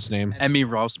Bulma's name. Emmy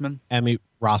Rossum.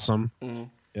 Mm-hmm.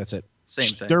 That's it.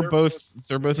 Same thing. They're both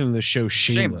in the show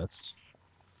Shameless.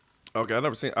 Okay, I've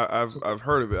never seen. I've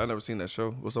heard of it. I've never seen that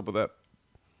show. What's up with that?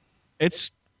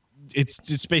 It's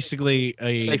basically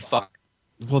they fuck.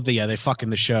 Well, they fuck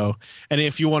in the show, and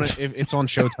if you want to, it's on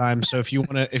Showtime. So if you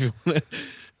want to,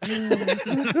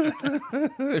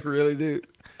 really, dude.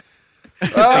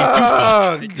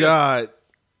 Oh God,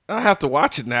 I have to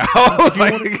watch it now.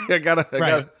 I gotta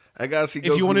see.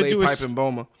 Goku if you want to do piping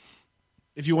Bulma.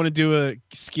 if you want to do a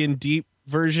skin deep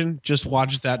version, just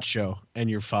watch that show and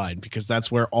you're fine because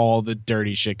that's where all the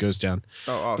dirty shit goes down.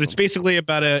 Oh, awesome. But it's basically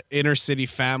about a inner city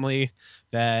family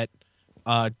that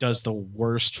does the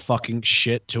worst fucking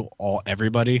shit to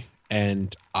everybody,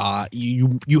 and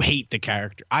you hate the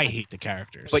character. I hate the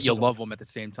characters, But you love them at the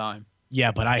same time.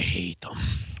 yeah, but I hate them.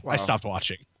 Wow. I stopped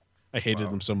watching. I hated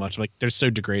them so much. Like they're so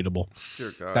degradable.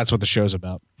 Dear God. That's what the show's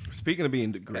about. Speaking of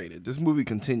being degraded, this movie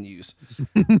continues.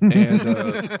 And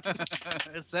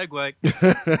Segue.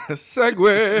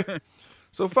 segue.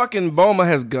 So fucking Bulma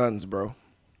has guns, bro.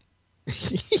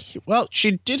 Well,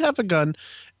 she did have a gun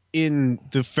in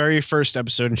the very first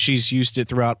episode, and she's used it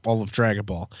throughout all of Dragon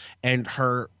Ball. And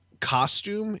her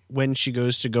costume when she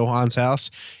goes to Gohan's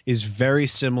house is very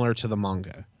similar to the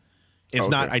manga. It's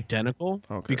not Okay. identical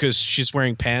Okay. because she's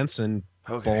wearing pants and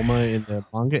Okay. Bulma in the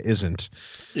manga isn't.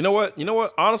 You know what?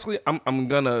 Honestly,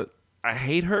 I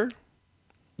hate her,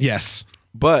 Yes.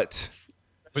 but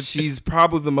she's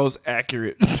probably the most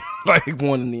accurate like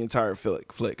one in the entire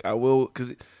flick. I will,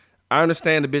 because I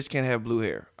understand the bitch can't have blue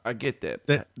hair. I get that.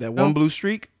 That one blue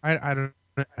streak. I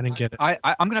didn't get it. I'm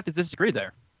gonna have to disagree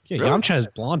there. Yeah, Really? Yamcha has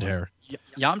blonde hair.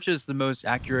 Yamcha is the most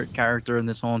accurate character in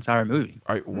this whole entire movie.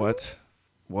 All right, what?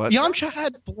 What? Yamcha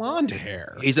had blonde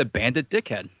hair. He's a bandit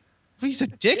dickhead. He's a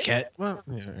dickhead. Well,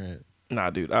 yeah, all right. Nah,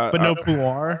 dude. But no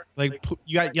Puar. Like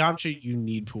you got Yamcha, you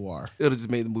need Puar. It would have just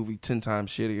made the movie 10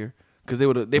 times shittier. Because they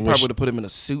probably wish- would have put him in a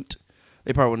suit.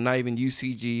 They probably would not even use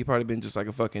CG. He probably been just like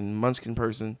a fucking munchkin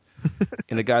person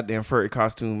in a goddamn furry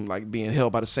costume, like being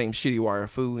held by the same shitty wire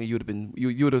fool. And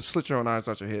you would have slit your own eyes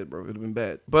out your head, bro. It would have been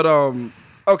bad. But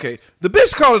okay, the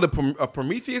bitch called it a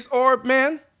Prometheus orb,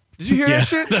 man. Did you hear that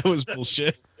shit? That was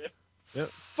bullshit.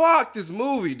 Fuck this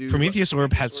movie, dude. Prometheus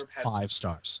Orb has 5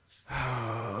 stars.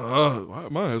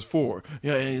 Mine has 4.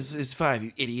 Yeah, it's 5,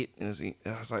 you idiot. And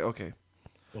I was like, okay.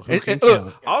 Well, who And, can and look,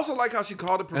 count? I also like how she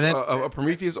called it And then- a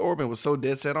Prometheus orb and was so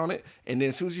dead set on it. And then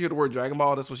as soon as you hear the word Dragon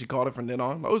Ball, that's what she called it from then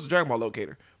on. Oh, it's a Dragon Ball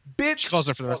locator. Bitch, She calls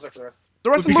it for the rest. the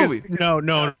rest of the Because- movie.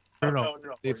 No.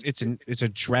 It's a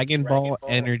Dragon Ball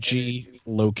Energy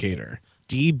Locator.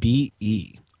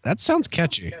 DBE. That sounds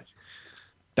catchy.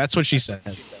 That's what she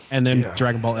says. And then Yeah.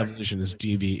 Dragon Ball Evolution is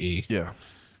DBE. Yeah.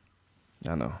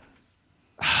 I know.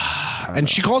 And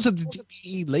she calls it the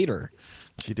DBE later.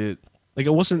 She did. Like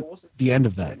it wasn't the end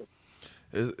of that.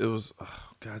 It was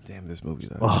God damn this movie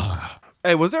though.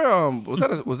 Hey, was that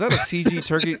a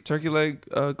CG turkey leg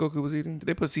Goku was eating? Did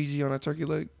they put CG on that turkey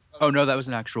leg? Oh no, that was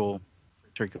an actual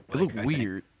turkey. It looked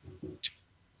weird.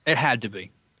 It had to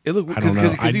be. It looked I don't know.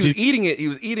 because he was eating it. He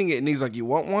was eating it, and he's like, "You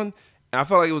want one?" And I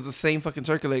felt like it was the same fucking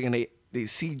turkey leg, and they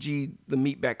CG'd the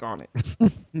meat back on it.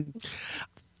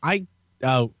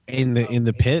 In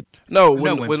the pit. No,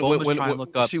 when Bulma was trying to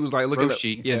look up she was like looking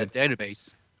Roshi up, in the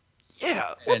database.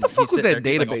 yeah. What And the he fuck was sat that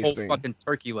there like a database whole thing? fucking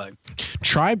turkey leg.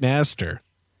 Try Master.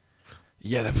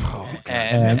 Yeah, that. Oh,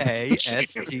 God.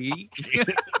 MAST.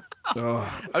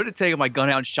 Oh, I would have taken my gun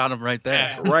out and shot him right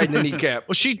there. right in the kneecap.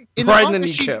 Well, she Right in the manga,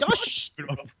 she kneecap. does shoot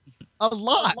him a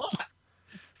lot.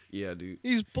 Yeah, dude.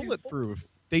 He's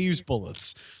bulletproof. They use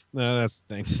bullets. No, that's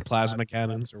the thing. Plasma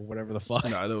cannons or whatever the fuck.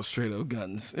 No, they were straight up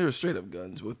guns. They were straight up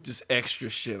guns with just extra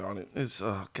shit on it. It's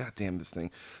goddamn this thing.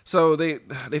 So they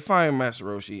find Master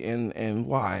Roshi and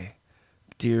why,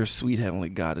 dear sweet heavenly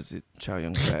God, is it Chow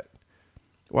Yun Fat?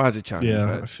 Why is it Chow Yun Yeah,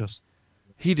 Fat? I feel.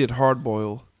 He did Hard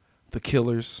Boil, The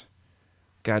Killers,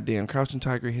 goddamn Crouching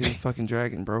Tiger, Hidden fucking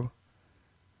Dragon, bro.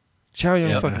 Chow Yun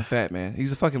Yep. fucking fat, man.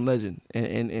 He's a fucking legend,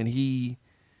 and he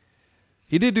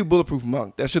did do Bulletproof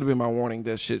Monk. That should have been my warning.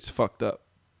 That shit's fucked up.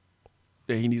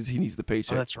 Yeah, he needs the Oh,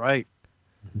 paycheck. that's right.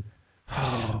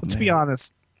 Oh, To man. be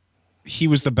honest, he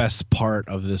was the best part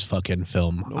of this fucking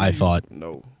film. No, I you- thought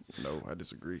No, I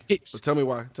disagree. It- But tell me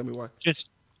why. just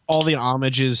all the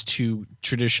homages to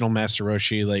traditional Master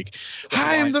Roshi, like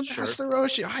I am the Hawaiian shirt. Master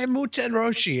Roshi, I am Muten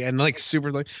Roshi, and like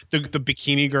super like the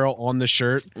bikini girl on the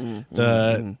shirt,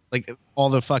 like all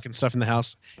the fucking stuff in the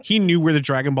house. He knew where the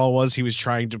Dragon Ball was. He was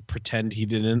trying to pretend he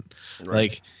didn't.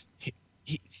 Right. Like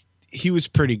he was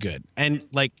pretty good, and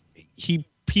like he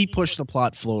pushed the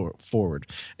plot forward.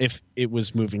 If it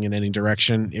was moving in any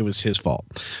direction, it was his fault.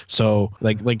 So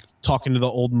like talking to the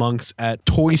old monks at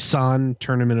Toy-San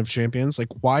Tournament of Champions, like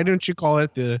why don't you call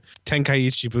it the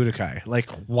Tenkaichi Budokai? Like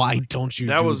why don't you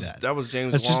that do was that? that was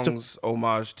James That's just Wong's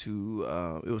homage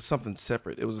to it was something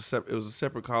separate. It was a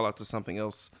separate call out to something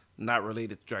else not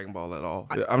related to Dragon Ball at all.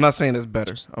 I'm not saying it's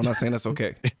better. I'm not saying that's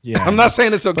okay. Yeah. I'm not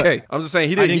saying it's okay. I'm just saying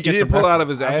he didn't pull it out of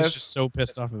his I ass. was just so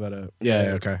pissed off about it.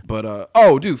 Yeah, okay. But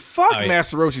oh, dude, fuck Oh, yeah.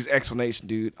 Master Roshi's explanation,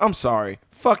 dude. I'm sorry.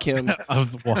 Fuck him.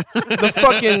 Of the one.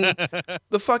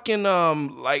 the fucking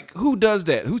like who does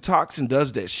that? Who talks and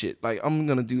does that shit? Like I'm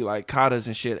gonna do like katas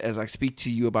and shit as I speak to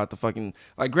you about the fucking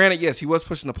like. Granted, yes, he was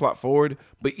pushing the plot forward,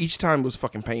 but each time was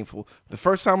fucking painful. The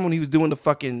first time when he was doing the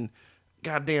fucking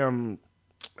goddamn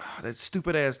that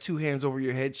stupid ass 2 hands over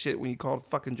your head shit when you call the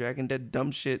fucking dragon that dumb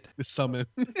shit. The summon.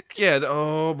 Yeah.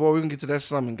 Oh boy, we can get to that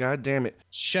summon. God damn it.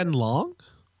 Shenlong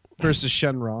versus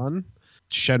Shenron.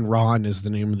 Shenron is the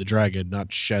name of the dragon, not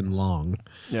Shenlong.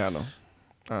 Yeah,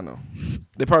 I know.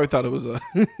 They probably thought it was a.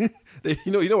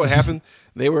 You know what happened?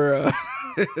 They were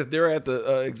they were at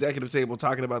the executive table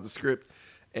talking about the script,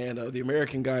 and the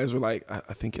American guys were like,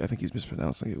 "I think he's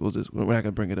mispronouncing it. We're not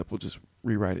gonna bring it up. We'll just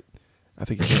rewrite it. I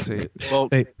think he can say it." Well,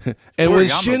 And when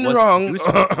Toriyama was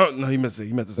Shinrong, no, he meant to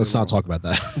say Let's it not wrong. talk about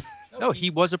that. no,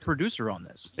 he was a producer on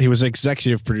this. He was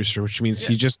executive producer, which means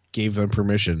he just gave them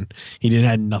permission. He didn't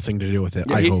have nothing to do with it.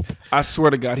 Yeah, I hope. I swear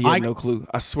to God, he had no clue.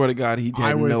 I swear to God, he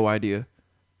had no idea.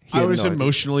 I was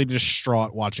emotionally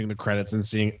distraught watching the credits and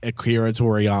seeing Akira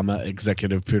Toriyama,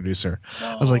 executive producer.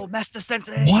 I was like, Master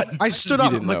Sensei. what? I stood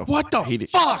up. I'm know. like, what the He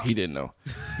fuck? He didn't know.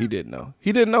 He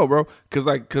didn't know, bro.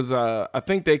 Because I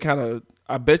think they kind of,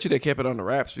 I bet you they kept it on the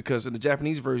wraps because in the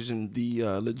Japanese version, the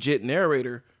legit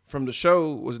narrator from the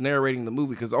show was narrating the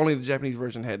movie because only the Japanese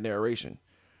version had narration,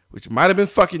 which might have been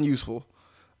fucking useful.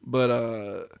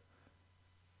 But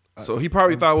so he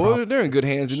probably thought, well, they're in good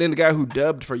hands. And then the guy who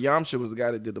dubbed for Yamcha was the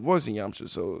guy that did the voice in Yamcha.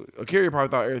 So Akira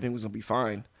probably thought everything was gonna be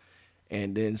fine,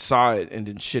 and then saw it and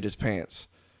then shit his pants.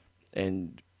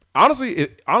 And honestly,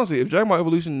 if Dragon Ball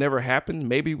Evolution never happened,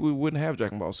 maybe we wouldn't have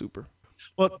Dragon Ball Super.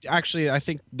 Well, actually, I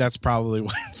think that's probably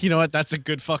what, you know what? That's a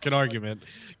good fucking argument.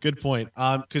 Good point.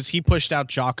 Because he pushed out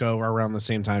Jocko around the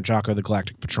same time, Jocko the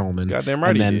Galactic Patrolman. Goddamn right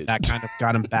and he then did. that kind of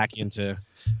got him back into.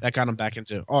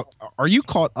 Oh, are you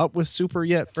caught up with Super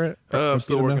yet, Brett? I'm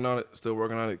still working on it.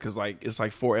 Because like it's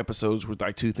like 4 episodes where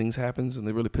like 2 things happens, and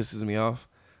it really pisses me off.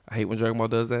 I hate when Dragon Ball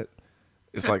does that.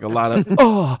 It's like a lot of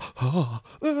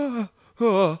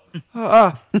for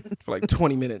like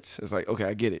 20 minutes. It's like, okay,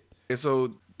 I get it. And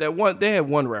so that one, they had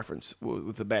one reference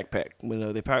with the backpack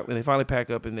when they finally pack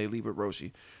up and they leave with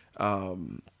Roshi.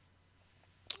 When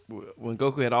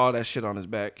Goku had all that shit on his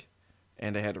back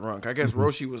and they had to run. I guess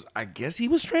Roshi he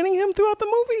was training him throughout the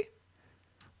movie.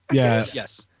 Yeah.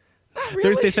 Yes. Not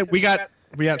really. They said we got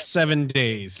 7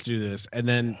 days to do this, and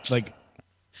then like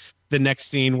the next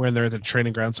scene where they're at the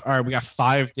training grounds. All right, we got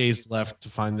 5 days left to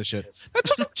find the shit. That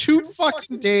took 2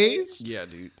 fucking days. Yeah,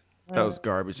 dude. That was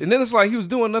garbage. And then it's like he was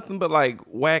doing nothing but like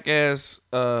whack ass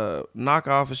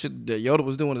knockoff and shit that Yoda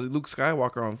was doing as Luke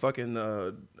Skywalker on fucking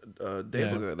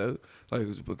Dave. Like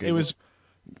it was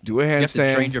do a You have to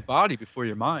handstand. train your body before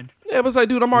your mind. Yeah, but it's like,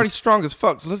 dude, I'm already strong as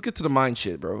fuck. So let's get to the mind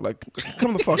shit, bro. Like,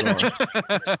 come the fuck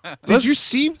on. Did you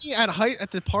see me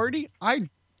at the party? I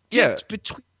Yeah. dipped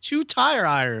between 2 tire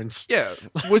irons. Yeah,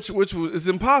 which is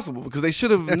impossible because they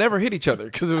should have never hit each other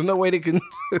because there was no way they could.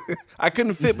 I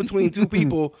couldn't fit between 2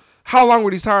 people. How long were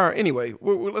these tires? Anyway,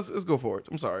 let's go for it.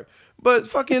 I'm sorry, but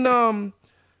fucking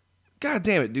god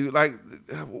damn it, dude! Like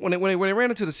when they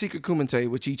ran into the secret Kumite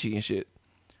with Chi Chi and shit,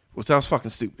 that was fucking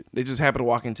stupid. They just happened to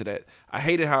walk into that. I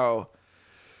hated how.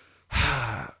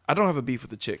 I don't have a beef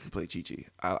with the chick who played Chi Chi.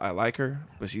 I like her,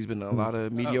 but she's been in a lot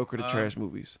of mediocre to trash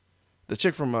movies. The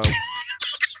chick from what'd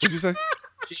you say?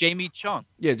 Jamie Chung.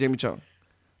 Yeah, Jamie Chung.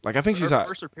 Like I think she's Her hot.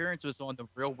 first appearance was on The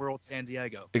Real World San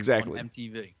Diego. Exactly. On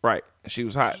MTV. Right. She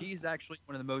was hot. She's actually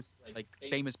one of the most like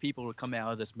famous people to come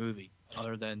out of this movie,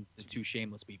 other than the 2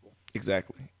 shameless people.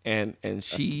 Exactly. And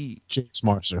she. James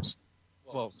Marsden.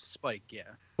 Well, Spike, yeah.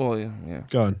 Well, yeah.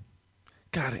 Go on.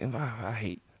 God, I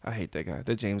hate that guy.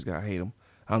 That James guy. I hate him.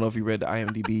 I don't know if you read the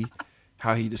IMDb,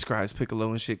 how he describes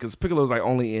Piccolo and shit. Because Piccolo's like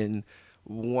only in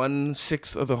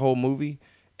 1/6 of the whole movie.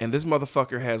 And this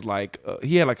motherfucker has like,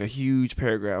 he had like a huge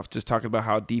paragraph just talking about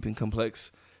how deep and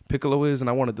complex Piccolo is. And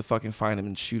I wanted to fucking find him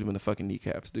and shoot him in the fucking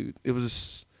kneecaps, dude. It was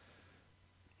just,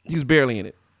 he was barely in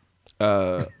it.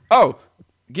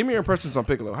 Give me your impressions on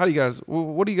Piccolo. How do you guys,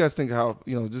 what do you guys think how,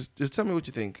 just tell me what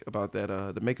you think about that,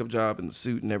 the makeup job and the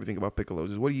suit and everything about Piccolo.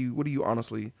 Just what do you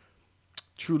honestly,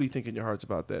 truly think in your hearts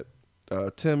about that?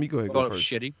 Tim, you go ahead, go first.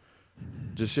 Shitty.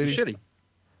 Just shitty? Shitty.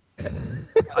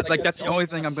 Like that's the only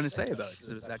thing I'm going to say about it.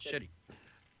 Is that shitty?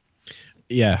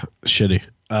 Yeah, shitty.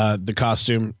 The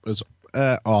costume was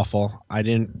awful. I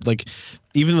didn't like,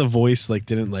 even the voice like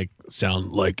didn't like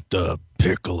sound like the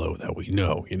Piccolo that we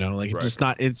know, like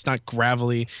Right. it's not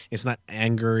gravelly, it's not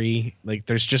angry, like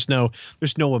there's no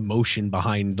emotion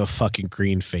behind the fucking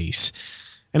green face,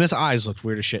 and his eyes look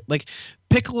weird as shit. Like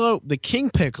Piccolo, the King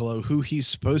Piccolo, who he's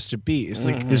supposed to be, is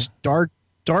like this dark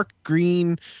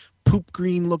green, poop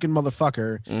green looking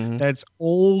motherfucker that's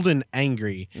old and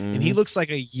angry, and he looks like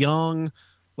a young,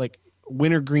 like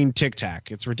wintergreen Tic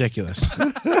Tac. It's ridiculous.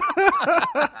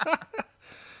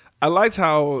 I liked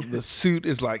how the suit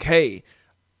is like, hey,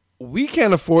 we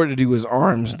can't afford to do his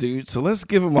arms, dude, so let's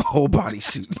give him a whole body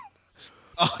suit.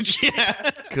 Oh yeah,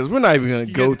 Because we're not even going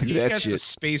to go through he that gets a shit.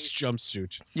 space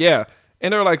jumpsuit. Yeah.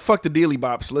 And they're like, fuck the dealy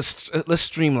bops. Let's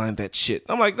streamline that shit.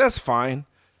 I'm like, that's fine.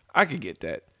 I could get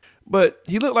that. But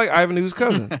he looked like Ivan Ooze's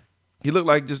cousin. He looked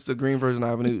like just the green version of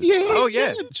Ivan Ooze. Yeah. Oh,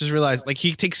 yeah. Just realized, like,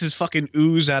 he takes his fucking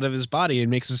ooze out of his body and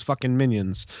makes his fucking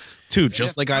minions, too,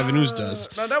 just like Ivan Ooze does.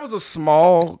 Now, that was a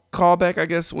small callback, I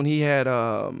guess, when he had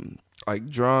like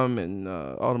drum and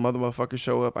all the other motherfuckers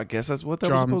show up. I guess that's what that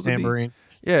was Drum, supposed tambourine. to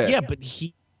be. Yeah. Yeah, but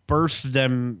he birthed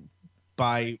them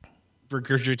by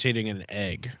regurgitating an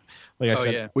egg. Like I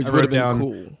said, yeah. Which I would wrote have been down,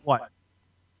 cool. what?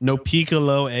 No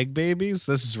Piccolo egg babies?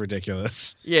 This is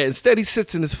ridiculous. Yeah, instead he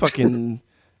sits in this fucking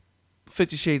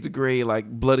 50 Shades of Grey, like,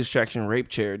 blood extraction rape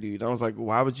chair, dude. I was like,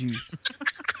 why would you...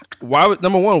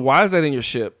 Number one, why is that in your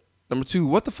ship? Number two,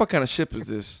 what the fuck kind of ship is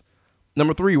this?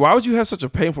 Number three, why would you have such a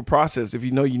painful process if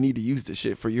you know you need to use the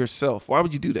shit for yourself? Why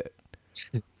would you do that?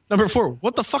 Number 4,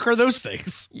 what the fuck are those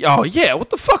things? Oh, yeah, what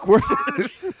the fuck were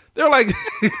They're like,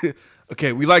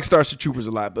 okay, we like Starship Troopers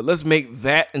a lot, but let's make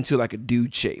that into like a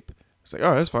dude shape. It's like,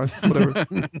 all right, that's fine, whatever.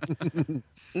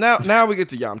 Now we get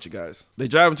to Yamcha, guys. They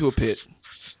drive into a pit.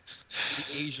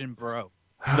 The Asian bro.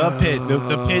 The pit.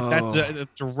 The pit, that's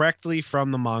directly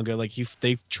from the manga. Like, he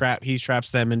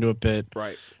traps them into a pit.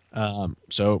 Right.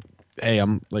 So, hey,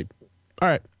 I'm like, all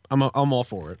right, I'm all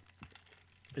for it.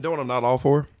 You know what I'm not all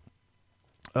for?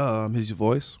 His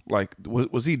voice. Like,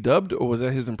 was he dubbed or was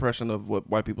that his impression of what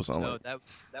white people sound No, like?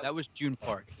 that was June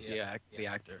Park, the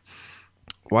actor.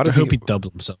 Why I does hope he he dubbed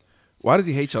himself. Why does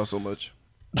he hate y'all so much?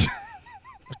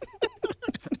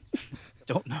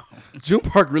 Don't know. June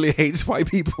Park really hates white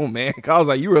people, man. I was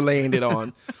like, you were laying it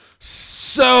on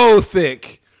so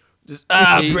thick. Just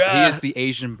He bruh. is the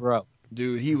Asian bro.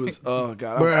 Dude, he was. Oh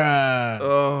god. Bruh.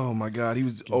 Oh my god, he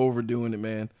was overdoing it,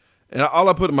 man. And all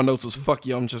I put in my notes was "fuck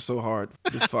Yamcha" so hard.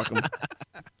 Just fuck him.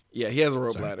 Yeah, he has a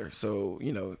rope ladder, so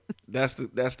that's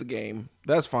the game.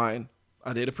 That's fine.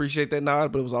 I did appreciate that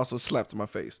nod, but it was also a slap to my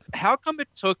face. How come it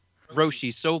took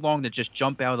Roshi so long to just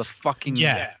jump out of the fucking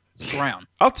ground?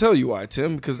 I'll tell you why,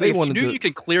 Tim, because they If you wanted knew to. you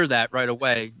could clear that right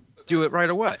away, do it right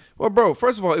away. Well, bro,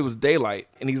 first of all, it was daylight,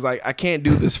 and he's like, I can't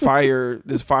do this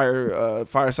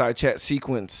fireside chat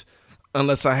sequence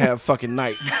unless I have fucking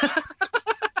night.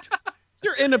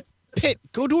 You're in a pit.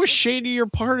 Go to a shadier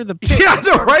part of the pit. Yeah, I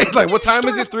know, right? Like, what time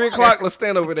is it? 3 o'clock. Let's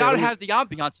stand over there. Gotta have the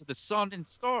ambiance of the sun and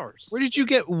stars. Where did you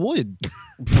get wood?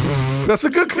 That's a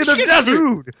good Where'd kind you of get desert.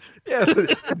 food? Yeah,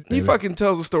 he fucking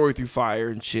tells a story through fire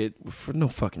and shit for no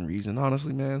fucking reason,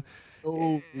 honestly, man.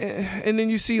 Oh, And then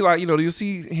you see, like, you'll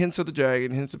see hints of the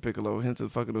dragon, hints of Piccolo, hints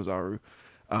of fucking Ozaru,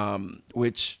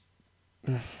 which,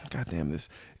 goddamn this.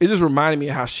 It just reminded me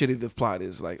of how shitty the plot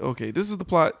is. Like, okay, this is the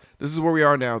plot. This is where we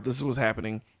are now. This is what's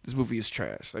happening. This movie is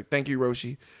trash. Like, thank you,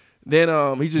 Roshi. Then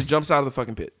he just jumps out of the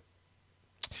fucking pit.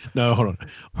 no, hold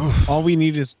on. All we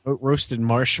need is roasted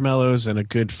marshmallows and a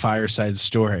good fireside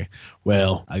story.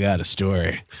 Well, I got a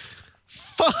story.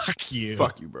 Fuck you.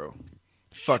 Fuck you, bro.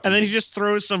 Fuck And you. then he just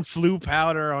throws some flu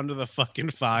powder onto the fucking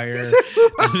fire.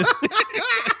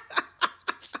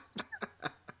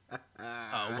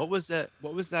 What was that?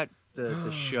 What was that?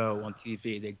 The show on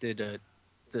TV? They did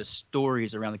the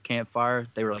stories around the campfire.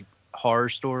 They were like horror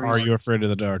stories. Are you afraid of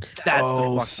the dark? That's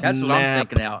Oh, the fuck. That's what I'm snap.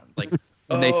 thinking out. Like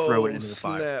when they throw it into the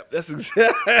fire. Snap. That's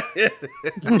exactly.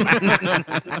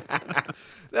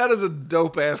 That is a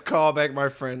dope ass callback, my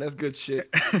friend. That's good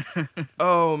shit.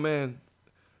 Oh man.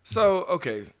 So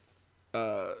okay,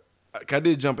 I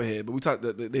did jump ahead, but we talked.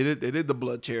 They did the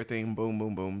blood chair thing. Boom,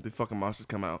 boom, boom. The fucking monsters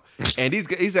come out, and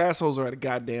these assholes are at a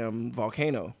goddamn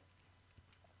volcano.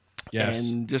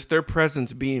 Yes. And just their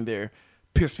presence being there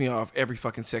pissed me off every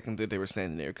fucking second that they were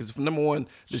standing there. Because number one,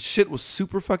 the shit was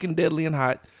super fucking deadly and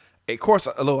hot. Of course,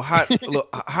 a little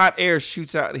hot air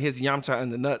shoots out and hits Yamcha in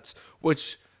the nuts,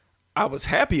 which I was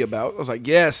happy about. I was like,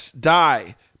 yes,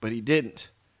 die. But he didn't.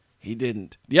 He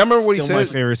didn't. Do y'all remember what he Still my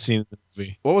said? favorite scene in the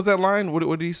movie. What was that line? What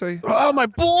did he say? Oh, my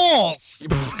balls!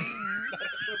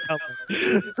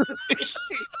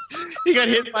 He got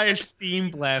hit by a steam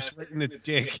blast right in the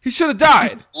dick. He should have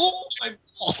died. Oh, my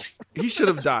balls! He should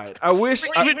have died. I wish.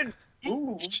 Even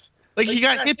moved. Like he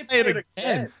got hit by it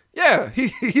again. Yeah,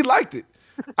 he liked it.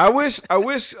 I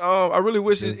really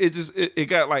wish it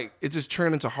got like it just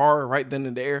turned into horror right then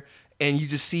and there, and you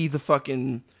just see the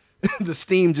fucking the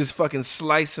steam just fucking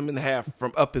slice him in half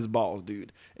from up his balls,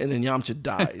 dude, and then Yamcha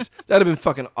dies. That'd have been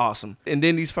fucking awesome. And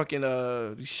then these fucking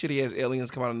these shitty ass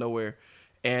aliens come out of nowhere,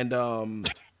 and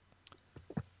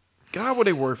God, were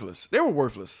they worthless? They were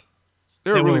worthless.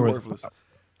 They were really worthless.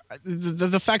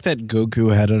 The fact that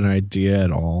Goku had an idea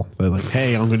at all, that like,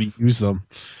 hey, I'm going to use them.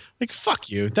 Like, fuck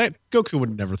you. That Goku would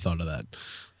have never thought of that.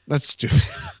 That's stupid.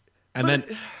 And then,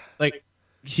 like,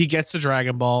 he gets the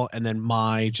Dragon Ball, and then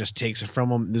Mai just takes it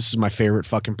from him. This is my favorite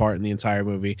fucking part in the entire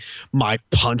movie. Mai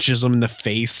punches him in the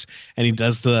face, and he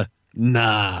does the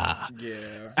nah.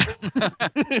 Yeah.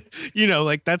 You know,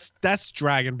 like that's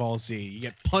Dragon Ball Z. You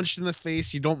get punched in the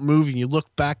face, you don't move, and you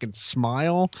look back and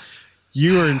smile.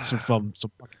 You are in some fucking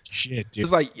shit, dude.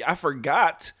 It's like I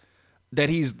forgot that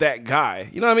he's that guy.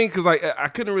 You know what I mean? Because like I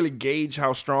couldn't really gauge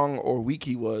how strong or weak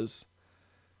he was.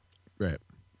 Right.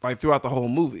 Like throughout the whole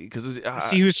movie, because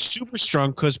see, he was super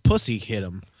strong because Pussy hit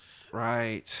him.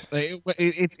 Right. Like,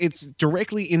 it's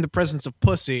directly in the presence of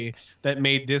Pussy that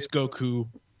made this Goku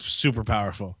super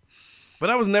powerful. But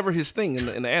that was never his thing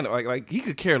in the anime. Like he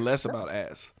could care less about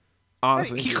ass.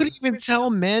 Honestly, he couldn't even tell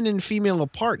men and female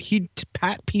apart. He'd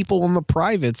pat people in the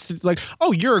privates. It's like,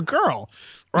 oh, you're a girl,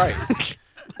 right?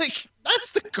 Like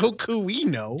that's the Goku we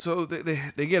know. So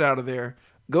they get out of there.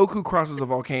 Goku crosses a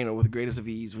volcano with the greatest of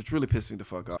ease, which really pissed me the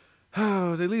fuck off.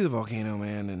 Oh, they leave the volcano,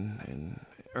 man, and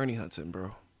Ernie Hudson,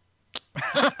 bro.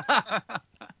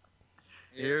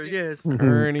 Here he is.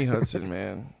 Ernie Hudson,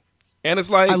 man. And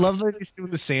it's like I love that he's doing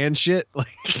the sand shit,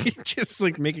 like just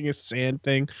like making a sand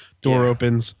thing. Door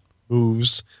opens,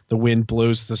 moves, the wind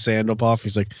blows the sand up off.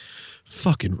 He's like,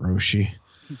 "Fucking Roshi."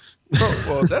 Bro,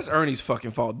 well, that's Ernie's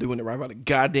fucking fault doing it right by the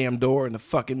goddamn door in the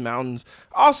fucking mountains.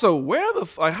 Also, where the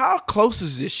like, how close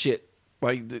is this shit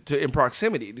like to in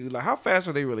proximity, dude? Like, how fast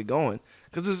are they really going?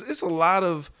 Because it's a lot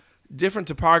of different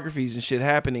topographies and shit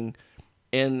happening,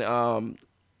 and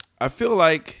I feel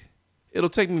like it'll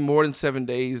take me more than 7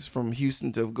 days from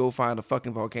Houston to go find a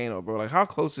fucking volcano, bro. Like, how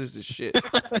close is this shit?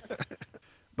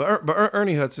 but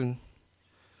Ernie Hudson,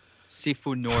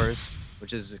 Sifu Norris,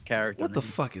 which is a character. What the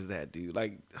fuck is that, dude?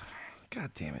 Like,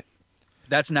 god damn it.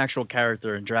 That's an actual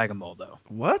character in Dragon Ball, though.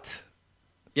 What?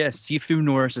 Yes, Sifu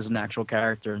Norris is an actual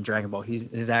character in Dragon Ball.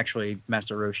 He's actually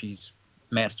Master Roshi's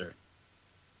master.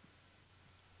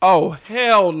 Oh,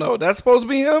 hell no. That's supposed to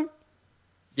be him?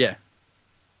 Yeah.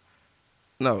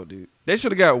 No, dude. They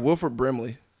should have got Wilford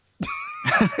Brimley.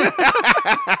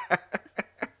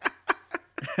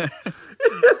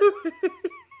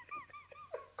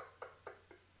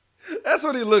 That's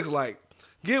what he looks like.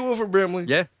 Get Wilford Brimley.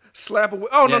 Yeah. Slap away.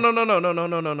 Oh,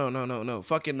 yeah. No.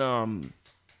 Fucking Nick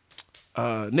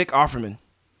Offerman.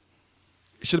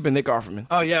 It should have been Nick Offerman.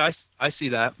 Oh yeah, I see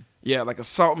that. Yeah, like a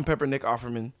salt and pepper Nick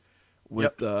Offerman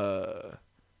with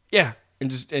yeah, and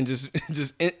just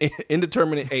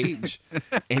indeterminate age.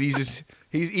 And he's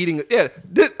eating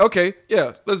okay,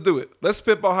 yeah, let's do it. Let's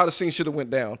spitball how the scene should have went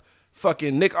down.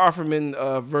 Fucking Nick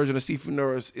Offerman version of Sifu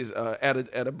Norris is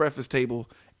at a breakfast table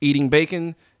eating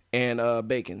bacon and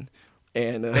bacon.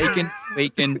 And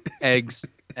bacon, eggs,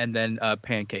 and then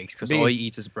pancakes, because all he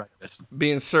eats is breakfast.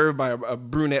 Being served by a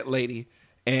brunette lady,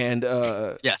 and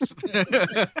yes,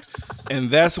 and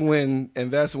that's when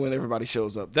everybody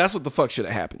shows up. That's what the fuck should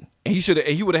have happened. And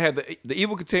he would have had the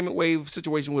evil containment wave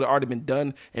situation would have already been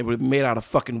done and would have been made out of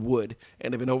fucking wood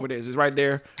and have been over there. It's right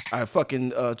there. I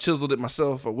fucking chiseled it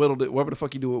myself or whittled it, whatever the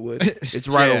fuck you do it with. It's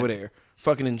right over there.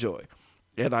 Fucking enjoy.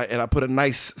 And I put a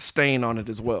nice stain on it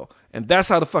as well. And that's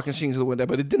how the fucking Shings went down.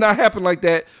 But it did not happen like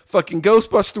that. Fucking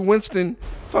Ghostbuster Winston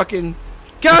fucking...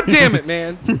 God damn it,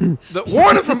 man. The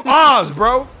warning from Oz,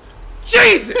 bro.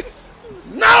 Jesus.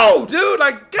 No, dude.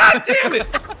 Like, God damn it.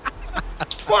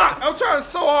 Fuck. I was trying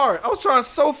so hard. I was trying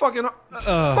so fucking hard.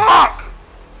 Fuck.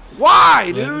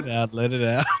 Why, dude? Let it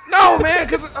out. No, man.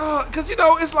 Because, you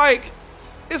know, it's like...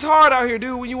 It's hard out here,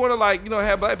 dude, when you want to, like, you know,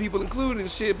 have black people included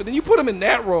and shit. But then you put them in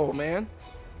that role, man.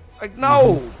 Like,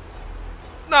 no.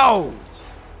 No.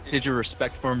 Did your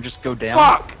respect for him just go down?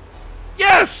 Fuck.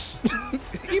 Yes.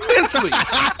 Immensely.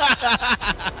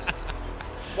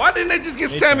 Why didn't they just get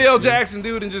Samuel L. Jackson,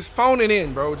 dude, and just phone it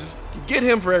in, bro? Just get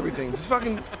him for everything. Just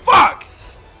fucking fuck.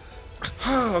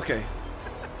 Okay.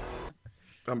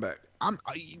 I'm back.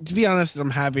 To be honest, I'm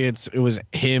happy it was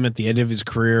him at the end of his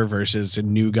career versus a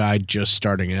new guy just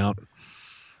starting out.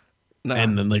 Nah,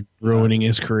 and then like ruining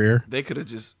his career. They could have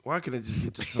just. Why couldn't they just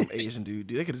get some Asian dude?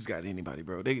 They could have just got anybody,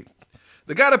 bro. The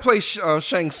guy that plays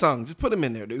Shang Tsung, just put him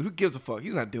in there, dude. Who gives a fuck?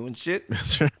 He's not doing shit.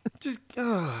 That's right. Just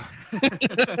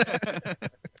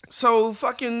so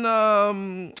fucking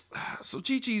so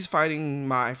Chi-Chi's fighting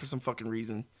Mai for some fucking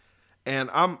reason. And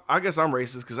I guess I'm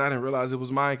racist because I didn't realize it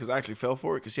was Mai because I actually fell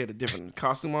for it because she had a different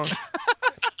costume on.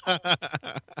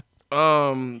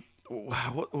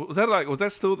 What was that like? Was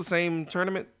that still the same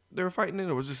tournament they were fighting in,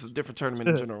 or was this a different tournament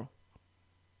in general?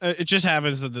 It just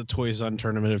happens that the Toyzon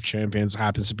Tournament of Champions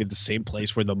happens to be the same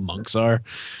place where the monks are.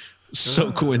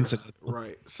 So coincidental.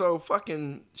 Right. So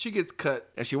fucking she gets cut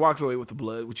and she walks away with the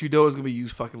blood, which you know is gonna be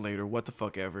used fucking later. What the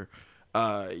fuck ever.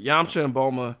 Yamcha and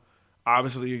Bulma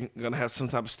obviously gonna have some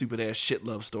type of stupid ass shit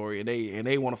love story, and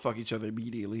they want to fuck each other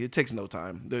immediately. It takes no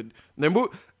time.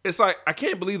 It's like I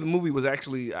can't believe the movie was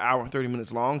actually an hour and 30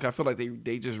 minutes long. I feel like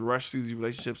they just rushed through these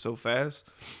relationships so fast.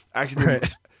 Actually,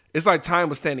 Right. It's like time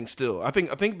was standing still. I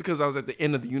think because I was at the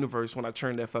end of the universe when I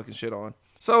turned that fucking shit on.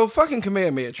 So fucking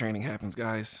Kamehameha training happens,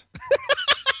 guys.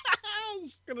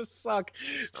 It's gonna suck.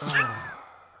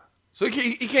 So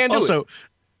he can't do Also,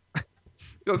 it.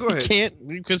 Go ahead. can't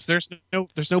because there's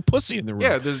no pussy in the room.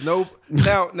 Yeah, there's no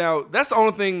now. That's the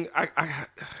only thing. I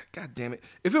God damn it.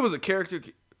 If it was a character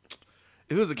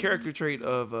trait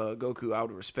of Goku, I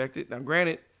would respect it. Now,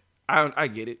 granted, I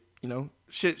get it. You know,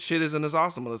 shit isn't as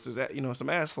awesome unless there's some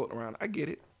ass floating around. I get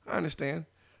it. I understand.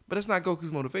 But it's not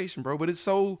Goku's motivation, bro. But it's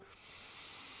so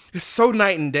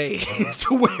night and day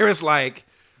to where it's like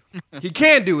he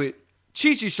can't do it.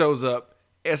 Chi-Chi shows up.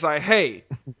 It's like, hey,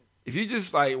 if you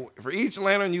just like for each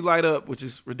lantern you light up, which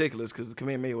is ridiculous because the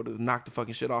Kamehameha would have knocked the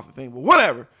fucking shit off the thing, but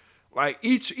whatever. Like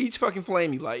each fucking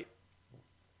flame you light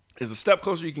is a step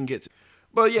closer you can get to.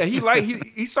 But yeah,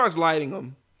 he starts lighting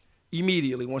them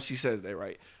immediately once she says that,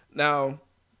 right? Now,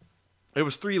 there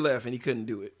was 3 left and he couldn't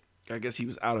do it. I guess he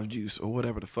was out of juice or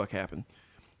whatever the fuck happened.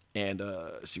 And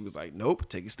she was like, nope,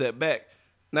 take a step back.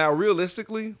 Now,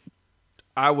 realistically,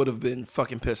 I would have been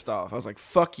fucking pissed off. I was like,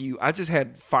 fuck you. I just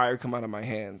had fire come out of my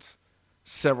hands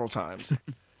several times.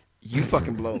 You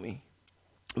fucking blow me.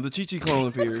 The Chi-Chi clone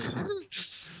appears.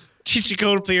 Chi-Chi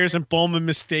code appears and Bulma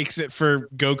mistakes it for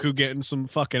Goku getting some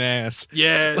fucking ass.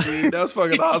 Yeah, dude, that was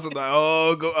fucking awesome.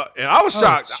 Like, and I was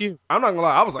shocked. I'm not gonna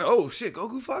lie. I was like, oh shit,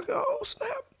 Goku fucking, oh snap.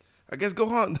 I guess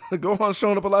Gohan's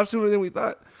showing up a lot sooner than we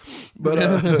thought.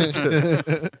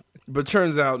 But but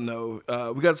turns out no.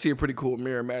 We got to see a pretty cool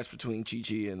mirror match between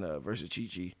Chi-Chi and versus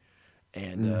Chi-Chi,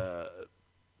 and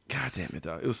god damn it,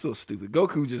 dog, it was still stupid.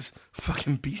 Goku just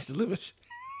fucking beats the living shit.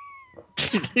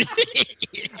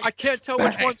 I can't tell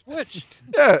which one's which.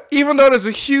 Yeah, even though there's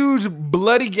a huge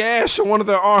bloody gash on one of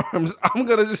their arms, I'm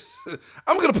gonna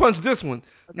punch this one.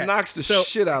 Okay. Knocks the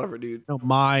shit out of her, dude. No,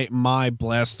 my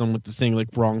blast them with the thing like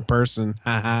wrong person.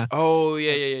 Oh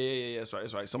yeah.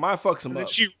 That's right. So my fucks him up.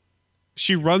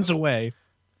 She runs away,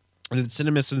 and it's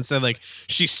Cinemas instead like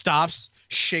she stops,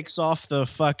 shakes off the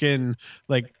fucking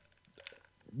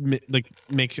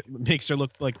makes her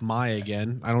look like Mai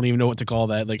again. I don't even know what to call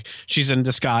that. Like she's in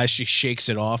disguise, she shakes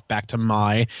it off back to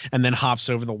Mai, and then hops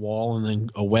over the wall and then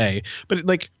away. But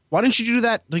like, why didn't you do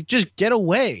that? Like, just get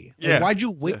away. Yeah. Like, why'd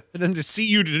you wait for them to see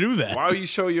you to do that? Why would you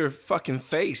show your fucking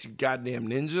face, you goddamn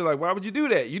ninja? Like, why would you do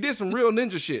that? You did some real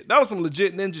ninja shit. That was some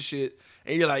legit ninja shit.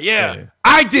 And you're like, yeah,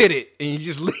 I did it. And you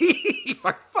just leave.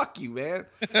 Like, fuck you, man.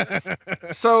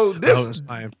 So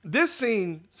this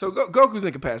scene, so Goku's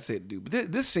incapacitated, dude.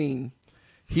 But this scene,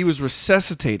 he was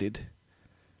resuscitated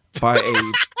by a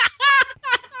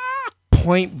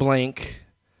point blank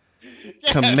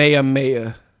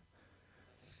Kamehameha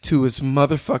to his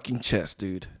motherfucking chest,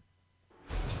 dude.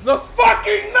 The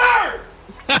fucking nerve!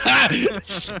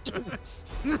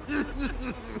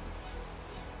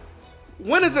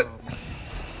 When is it?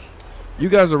 You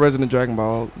guys are resident Dragon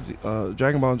Ball Z,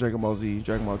 Dragon Ball and Dragon Ball Z,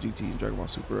 Dragon Ball GT, and Dragon Ball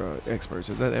Super experts.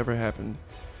 Has that ever happened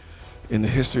in the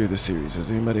history of the series? Has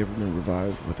anybody ever been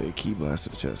revived with a ki blast to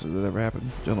the chest? Has that ever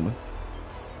happened, gentlemen?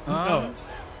 No.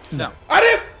 I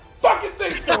didn't fucking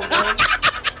think so, man.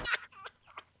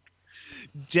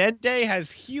 Dende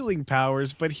has healing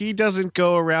powers, but he doesn't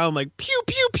go around like pew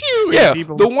pew pew. Yeah,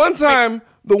 the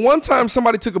one time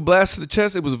somebody took a blast to the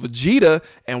chest, it was Vegeta,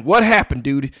 and what happened,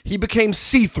 dude? He became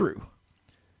see-through.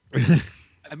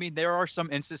 I mean, there are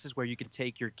some instances where you can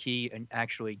take your ki and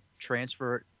actually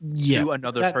transfer it to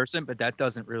another person, but that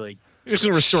doesn't really. It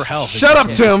doesn't restore health. Shut up,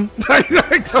 Tim.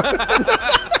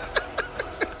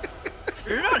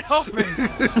 You're not helping.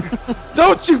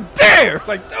 Don't you dare!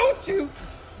 Like, don't you?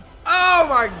 Oh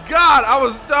my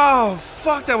God!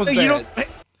 Fuck, that was bad. You don't.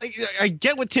 I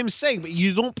get what Tim's saying, but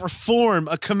you don't perform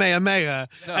a Kamehameha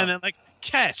and then like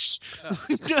catch. No,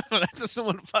 that doesn't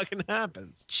what fucking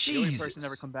happens. The only person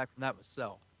never come back from that was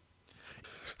Cell.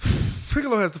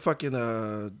 Piccolo has the fucking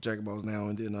Dragon Balls now,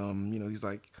 and then he's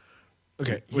like,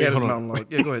 Okay, He wait, had his hold mouth on.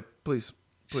 locked. Yeah, go ahead, please.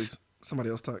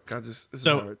 Somebody else talk. God, this is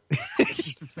So- hard.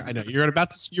 I know you're about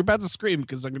to scream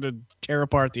because I'm going to tear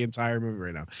apart the entire movie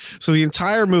right now. So the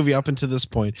entire movie up until this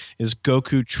point is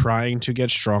Goku trying to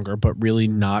get stronger, but really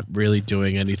not really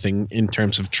doing anything in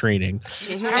terms of training,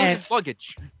 And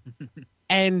luggage.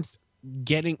 and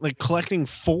getting collecting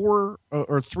 4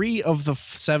 or 3 of the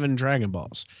 7 Dragon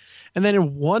Balls, and then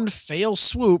in one fail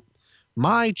swoop,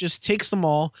 Mai just takes them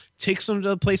all, takes them to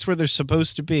the place where they're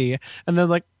supposed to be, and then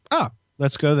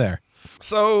let's go there.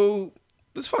 So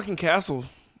this fucking castle,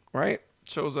 right,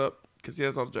 shows up because he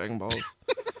has all the Dragon Balls.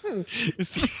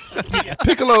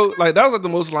 Piccolo, that was the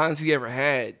most lines he ever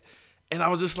had, and I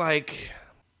was just like,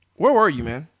 "Where were you,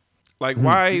 man?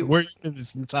 Why? Were you in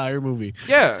this entire movie?"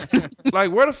 Yeah,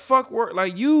 where the fuck were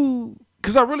you?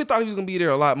 Because I really thought he was gonna be there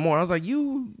a lot more. I was like,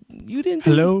 you didn't.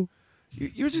 Hello.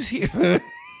 You're just here.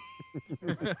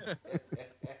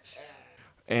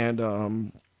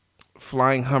 And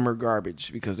flying Hummer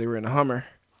garbage because they were in a Hummer,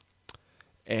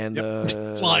 and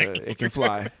Flying. it can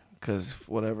fly because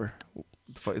whatever.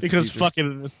 It's the Because future.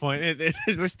 fucking at this point,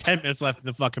 there's 10 minutes left in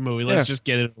the fucking movie. Let's just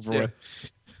get it over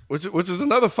with. Which is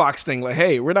another Fox thing.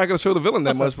 Hey, we're not gonna show the villain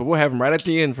that Also- much, but we'll have him right at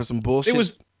the end for some bullshit.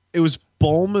 It was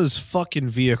Bulma's fucking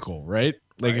vehicle, right?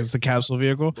 Right. It's the capsule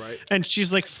vehicle. Right. And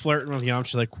she's flirting with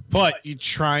Yamcha, like, "What? You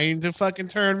trying to fucking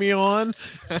turn me on?"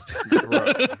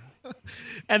 Right.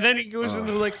 And then he goes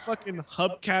into fucking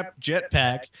hubcap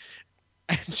jetpack,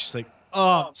 and she's like,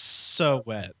 "Oh, I'm so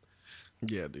wet."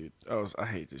 Yeah, dude. I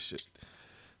hate this shit.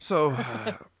 So,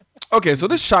 okay, so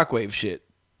this shockwave shit,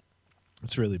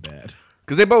 It's really bad.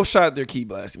 because they both shot their key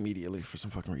blast immediately for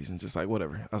some fucking reason, just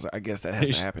whatever. I was like, I guess that has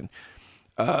to happen.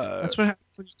 That's what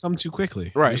happens when you come too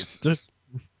quickly. Right. Just-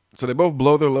 So they both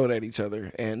blow their load at each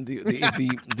other, and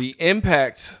the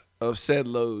impact of said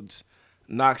loads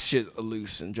knocks shit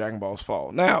loose, and Dragon Balls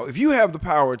fall. Now, if you have the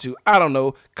power to, I don't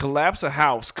know, collapse a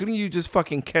house, couldn't you just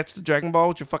fucking catch the Dragon Ball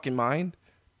with your fucking mind?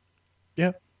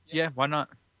 yeah. Yeah, why not?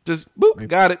 Just boop,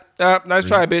 got it. Nice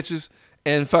try, bitches,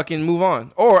 and fucking move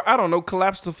on. Or I don't know,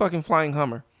 collapse the fucking flying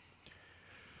Hummer.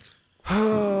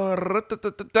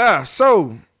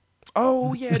 So,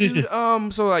 oh yeah, dude.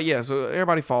 So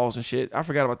everybody falls and shit. I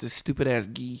forgot about this stupid ass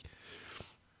gi.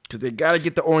 Cause they gotta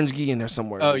get the orange gi in there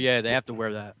somewhere. Oh yeah, they have to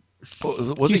wear that.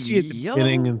 Was You it see at the yellow?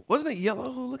 beginning and- Wasn't it yellow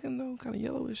looking though? Kind of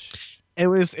yellowish. It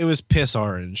was piss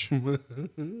orange,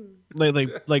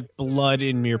 like blood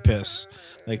in your piss.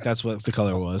 That's what the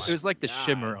color It was. was like the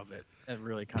shimmer of it. It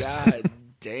really kind of. God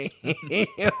damn.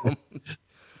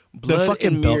 Blood fucking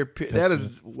and belt mirror that pissed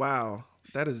is wow.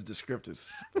 That is descriptive.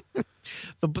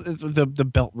 The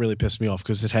belt really pissed me off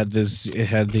because it had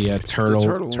the turtle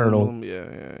emblem.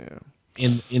 Yeah.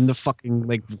 in the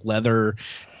fucking leather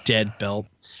dead belt,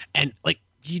 and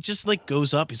he just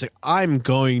goes up. He's like, "I'm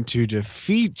going to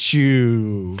defeat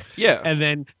you," Yeah. and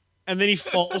then he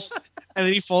falls. And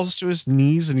then he falls to his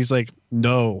knees and he's like,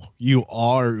 "No, you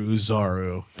are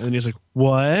Uzaru." And then he's like,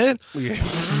 "What?" Yeah.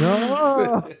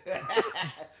 No.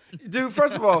 Dude,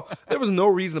 first of all, there was no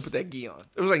reason to put that gi on.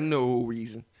 There was no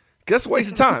reason. That's a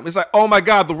waste of time. It's oh my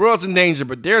God, the world's in danger,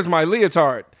 but there's my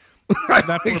leotard.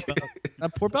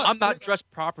 That poor belt. I'm not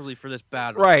dressed properly for this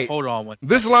battle. Right. Hold on one second.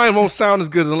 This line won't sound as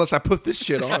good unless I put this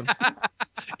shit on.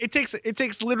 It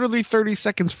takes literally 30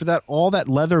 seconds for all that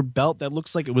leather belt that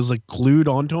looks like it was glued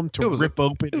onto him to rip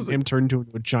open and him turn into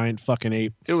a giant fucking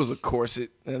ape. It was a corset,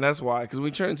 and that's why. Because we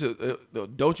turned into,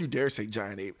 don't you dare say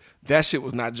giant ape. That shit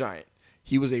was not giant.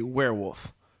 He was a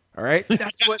werewolf. All right?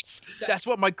 That's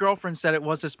what my girlfriend said it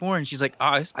was this morning. She's like,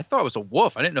 I thought it was a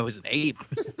wolf. I didn't know it was an ape.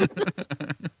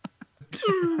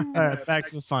 All right, back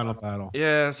to the final battle.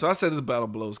 Yeah, so I said this battle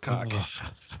blows cock.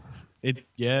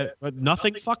 But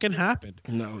nothing fucking happened.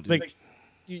 No, dude.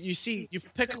 You see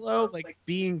Piccolo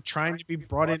trying to be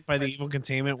brought in by the evil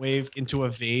containment wave into a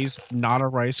vase, not a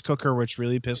rice cooker, which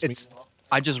really pissed me off.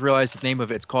 I just realized the name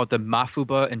of it. It's called the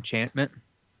Mafuba Enchantment.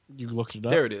 You looked it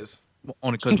up. There it is.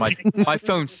 Only because my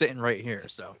phone's sitting right here.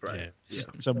 So Yeah.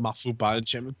 It's a Mafuba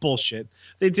enchantment. Bullshit.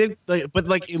 They did, but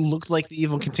it looked like the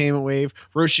evil containment wave.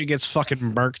 Roshi gets fucking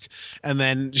murked, and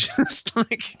then just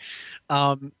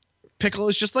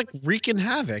Piccolo's just wreaking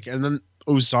havoc, and then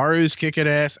Ozaru's kicking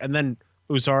ass, and then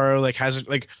Ozaru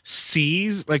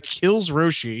kills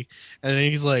Roshi, and then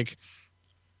he's like,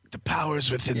 "The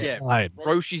power's within inside."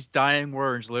 Roshi's dying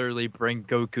words literally bring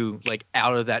Goku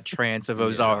out of that trance of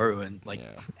Ozaru and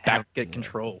get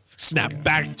control. Snap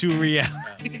back to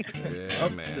reality. Yeah,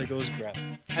 man. There goes Grab.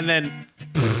 And then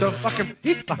the fucking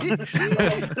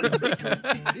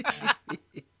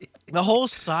the whole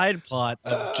side plot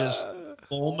of just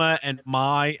Bulma and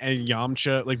Mai and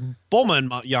Yamcha, Bulma and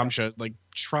Yamcha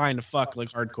trying to fuck like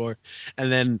hardcore,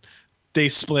 and then they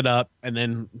split up, and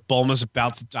then Bulma's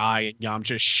about to die, and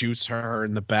Yamcha shoots her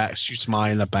in the back, shoots Mai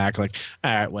in the back, like,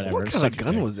 all right, whatever. What kind of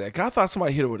gun was that? 'Cause I thought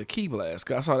somebody hit her with a key blast.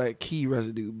 'Cause I saw that key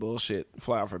residue bullshit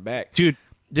fly off her back. Dude,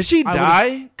 did she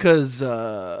die? 'Cause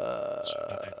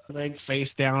laying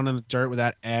face down in the dirt with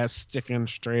that ass sticking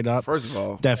straight up. first of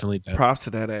all, Definitely dead. props to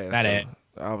that ass. That though. ass.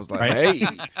 I was like, Right? hey,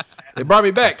 they brought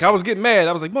me back. I was getting mad.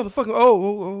 I was like, motherfucker.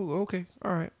 Oh, okay,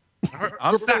 all right.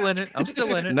 I'm still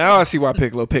in it. Now I see why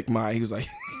Piccolo picked Mai. He was like,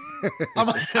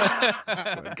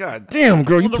 God damn,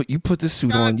 girl, you put this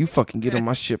suit on. You fucking get on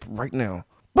my ship right now.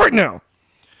 Right now.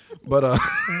 But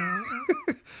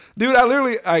dude,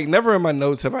 I never in my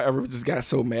notes have I ever just got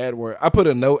so mad where I put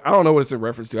a note. I don't know what it's in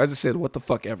reference to. I just said, what the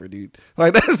fuck ever, dude.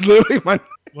 Like, that's literally my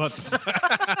What the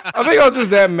I think I was just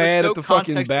that mad No at the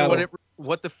fucking context to battle.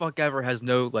 what the fuck ever has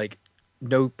no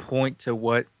point to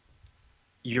what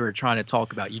you're trying to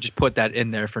talk about. You just put that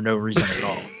in there for no reason at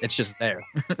all. It's just there.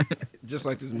 Just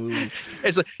like this movie.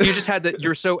 It's like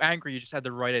you're so angry you just had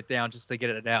to write it down just to get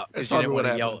it out That's because you didn't probably want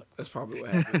what to yell happened. it. That's probably what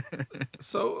happened.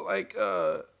 So, like,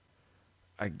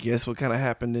 I guess what kind of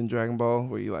happened in Dragon Ball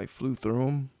where you like flew through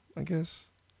them, I guess.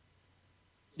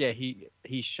 Yeah,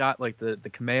 he shot like the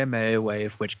Kamehameha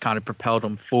wave, which kind of propelled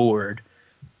him forward,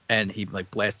 and he like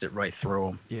blasted right through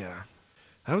him. Yeah.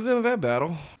 That was the end of that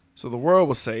battle. So the world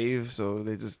was saved, so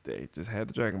they just had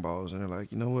the Dragon Balls, and they're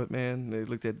like, you know what, man? They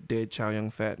looked at dead Chow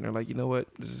Yun Fat, and they're like, you know what?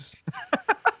 Just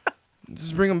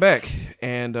bring him back.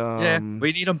 And Yeah,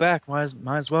 we need him back. Might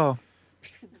as well.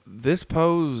 this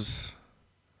pose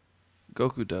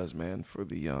Goku does, man, for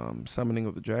the summoning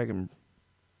of the dragon.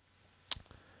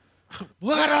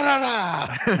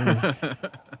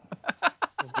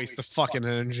 waste of fucking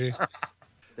energy.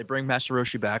 They bring Master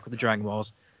Roshi back with the Dragon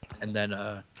Balls, and then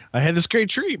I had this great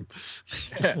dream.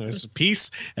 There's a piece,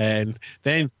 and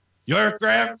then your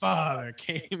grandfather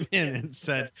came in and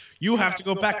said, "You have to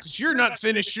go back because you're not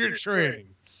finished your training."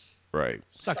 Right.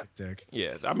 Suck it, dick.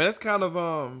 Yeah, I mean that's kind of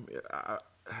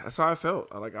that's how I felt.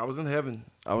 I was in heaven.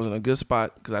 I was in a good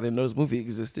spot because I didn't know this movie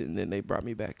existed, and then they brought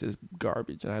me back to this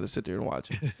garbage, and I had to sit there and watch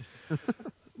it.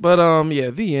 But yeah,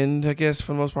 the end. I guess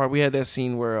for the most part, we had that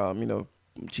scene where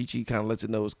Chi-Chi kind of lets it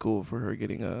know it's cool for her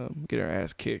getting her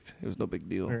ass kicked. It was no big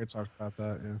deal. We're gonna talk about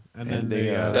that, yeah. And And then they,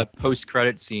 the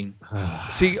post-credit scene.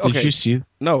 See, okay. Did you see?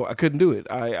 No, I couldn't do it.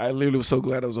 I literally was so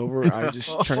glad it was over. I just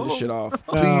turned the shit off.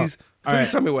 Please All right.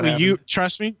 tell me what Will happened. you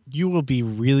trust me? You will be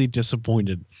really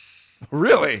disappointed.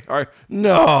 Really? All right.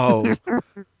 No.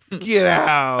 Get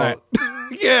out.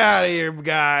 Get out of here,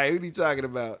 guy. What are you talking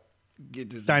about? Get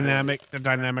this The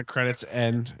dynamic credits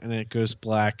end, and it goes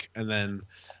black, and then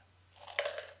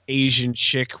Asian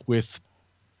chick with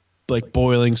like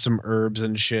boiling some herbs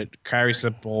and shit carries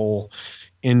a bowl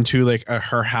into like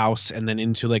her house and then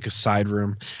into like a side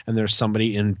room, and there's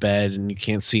somebody in bed and you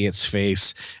can't see its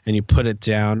face, and you put it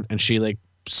down and she like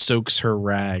soaks her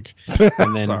rag,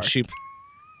 and then Sorry. she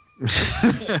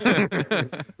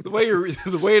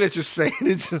the way that you're saying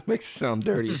it just makes it sound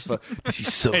dirty as fuck. She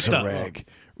soaks It a does. rag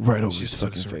right over She his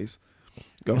soaks fucking her- face.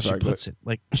 Go, and sorry. she puts it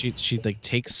like she like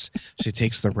takes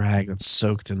the rag that's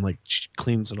soaked and like she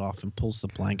cleans it off and pulls the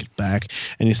blanket back,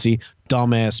 and you see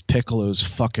dumbass Piccolo's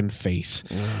fucking face,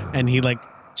 and he like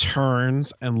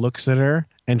turns and looks at her,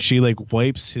 and she like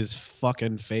wipes his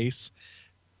fucking face.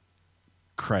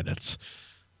 Credits.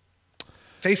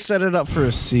 They set it up for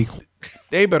a sequel.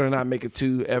 They better not make it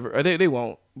two ever. Or they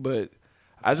won't. But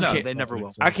I just No, can't. they never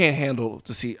will. I can't handle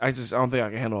to see. I don't think I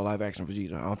can handle a live action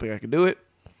Vegeta. I don't think I can do it.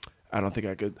 I don't think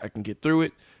I can get through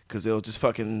it because they'll just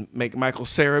fucking make Michael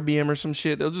Cera be him or some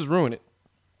shit. They'll just ruin it.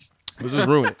 They'll just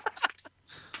ruin it.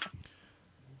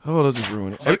 Oh, they'll just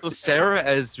ruin it. Michael Cera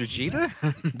as Vegeta?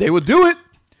 They would do it.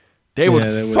 They would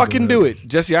they would fucking do do it.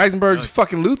 Jesse Eisenberg's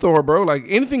fucking Luthor, bro. Like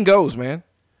anything goes, man.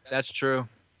 That's true.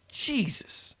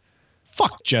 Jesus.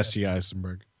 Fuck Jesse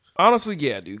Eisenberg. Honestly,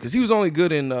 yeah, dude. Because he was only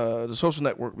good in The Social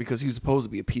Network because he was supposed to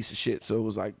be a piece of shit. So it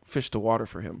was like fish to water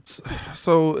for him.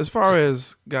 So as far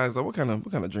as guys, like, what kind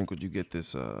of drink would you get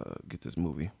this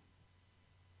movie?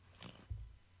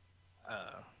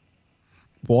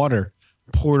 Water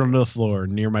poured on the floor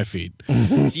near my feet.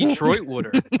 Detroit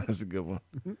Water. That's a good one.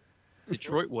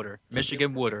 Detroit Water.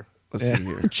 Michigan Water. Let's see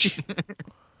here. Jeez.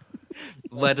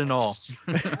 Lead and all.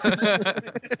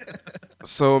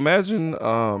 So imagine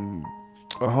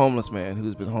a homeless man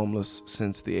who's been homeless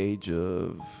since the age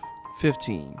of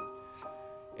 15,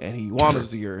 and he wanders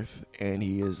the earth, and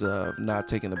he is not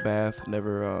taken a bath,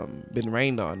 never been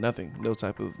rained on, nothing, no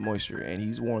type of moisture, and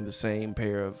he's worn the same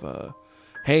pair of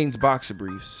Hanes boxer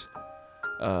briefs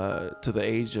to the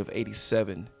age of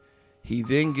 87. He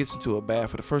then gets into a bath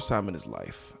for the first time in his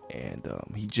life, and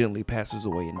he gently passes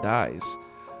away and dies.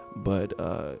 But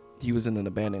he was in an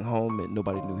abandoned home, and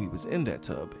nobody knew he was in that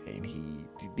tub, and he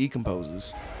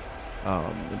decomposes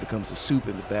and becomes a soup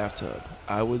in the bathtub.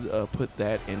 I would put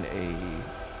that in a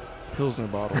Pilsner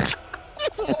bottle,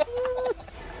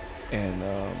 and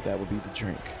that would be the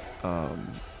drink.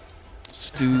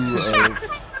 Stew of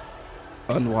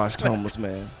unwashed homeless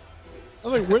man.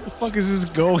 I'm like, where the fuck is this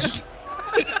going?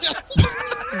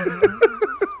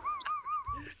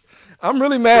 I'm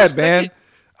really mad, man.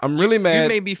 I'm really mad. You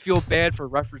made me feel bad for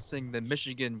referencing the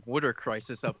Michigan water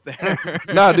crisis up there.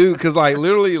 Nah, dude, because like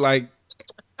literally, like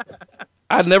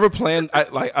I never planned.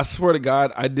 I swear to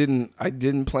God, I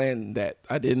didn't plan that.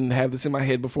 I didn't have this in my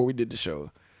head before we did the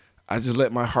show. I just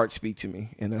let my heart speak to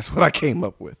me, and that's what I came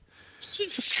up with.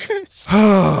 Jesus Christ!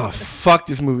 Oh, fuck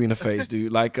this movie in the face,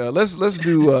 dude. Like, let's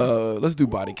do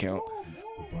body count.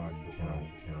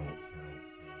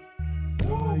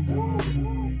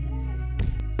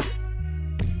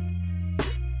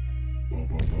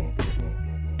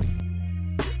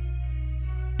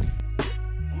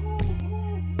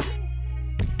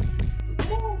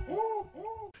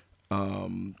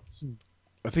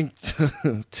 I think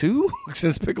 2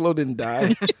 since Piccolo didn't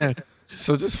die.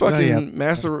 So just fucking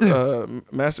Master Gohan.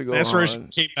 Master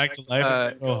Roshi came back to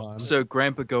life. So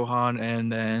Grandpa Gohan,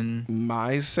 and then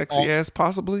my sexy ass,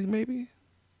 possibly, maybe.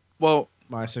 Well,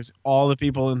 all the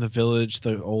people in the village,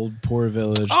 the old poor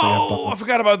village. Oh, I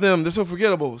forgot about them. They're so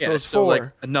forgettable. Yeah, so it's 4. Like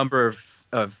a number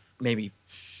of maybe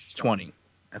 20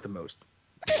 at the most.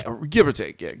 Give or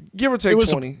take, yeah. Give or take 20. It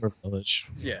was a poor village.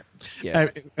 Yeah.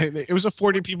 It was a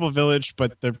 40 people village,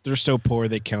 but they're so poor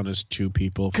they count as 2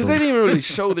 people. Because they didn't really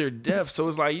show their death, so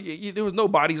it's like there was no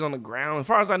bodies on the ground. As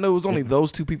far as I know, it was only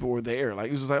those 2 people were there. Like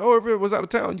it was just like, oh, if it was out of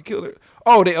town, you killed it.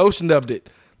 Oh, they ocean dubbed it.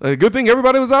 Like, good thing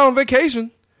everybody was out on vacation.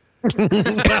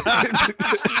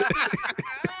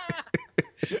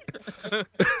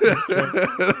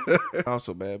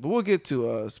 Also bad, but we'll get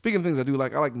to speaking of things I do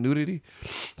like. I like nudity,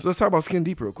 so let's talk about Skin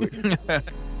Deep real quick. It's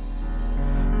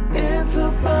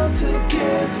about to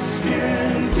get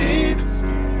skin deep.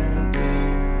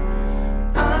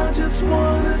 I just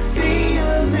wanna see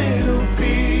a little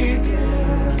feet.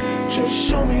 Just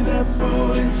show me that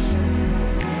booty.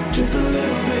 Just a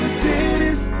little bit of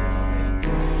titties.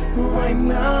 Right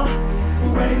now,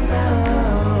 right now.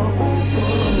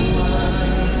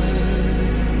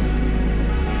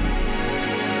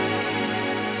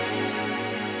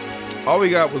 Ooh, all we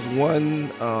got was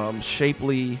one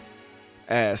shapely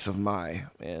ass of Mai,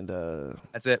 and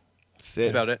that's it.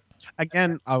 That's about it.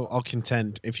 Again, I'll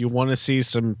contend. If you want to see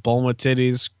some Bulma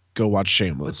titties, go watch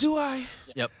Shameless. But do I?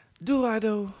 Yep. Do I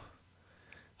though?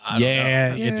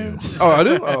 Yeah, you do. Oh, I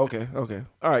do. Oh, okay.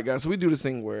 All right, guys. So we do this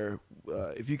thing where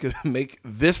if you could make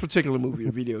this particular movie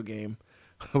a video game,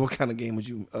 what kind of game would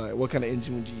you? What kind of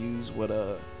engine would you use? What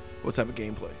type of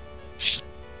gameplay?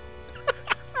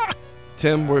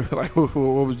 Tim, what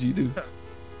would you do?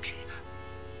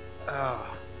 I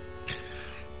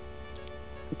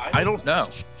don't know.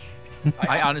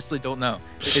 I honestly don't know.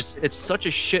 It's such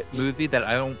a shit movie that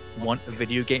I don't want a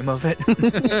video game of it.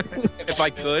 If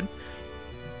I could.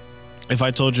 If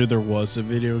I told you there was a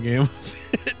video game,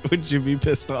 would you be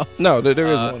pissed off? No, there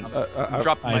is one. I'm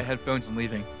dropping my headphones and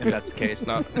leaving, if that's the case.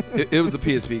 No, it was a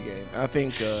PSP game. I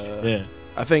think.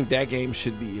 I think that game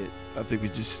should be it. I think we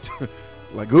just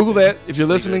like Google that. If you're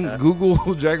listening,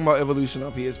 Google Dragon Ball Evolution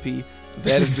on PSP.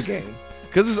 That is the game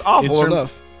because it's awful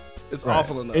enough. It's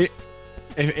awful enough.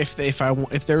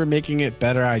 If they were making it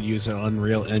better, I'd use an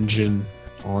Unreal Engine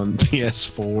on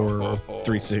PS4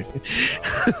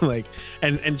 360 like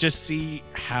and just see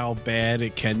how bad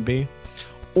it can be,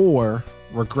 or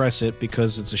regress it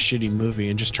because it's a shitty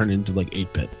movie and just turn it into like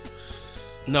 8-bit.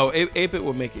 No, 8-bit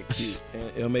will make it cute and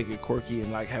it'll make it quirky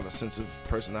and like have a sense of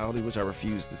personality, which I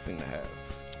refuse this thing to have.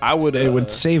 I would it would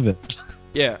save it.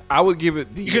 Yeah, I would give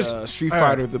it the Street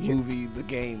Fighter the movie, the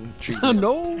game treatment.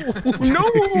 No.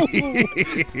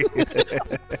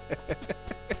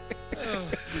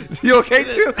 You okay,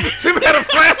 Tim? Tim had a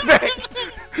flashback.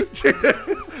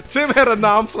 Tim had a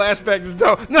non-flashback. Just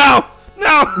no.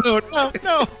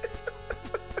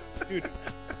 Dude,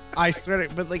 I swear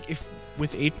to, but like if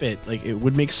with 8-bit, like it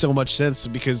would make so much sense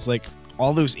because like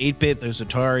all those 8-bit, those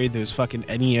Atari, those fucking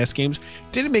NES games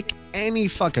didn't make any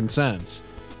fucking sense.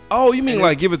 Oh, you mean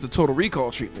like give it the Total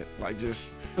Recall treatment, like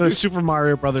just Super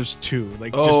Mario Brothers 2,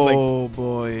 like oh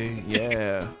boy,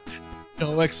 yeah.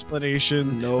 No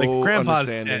explanation. No, like Grandpa's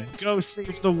dead. Go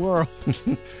save the world.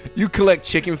 You collect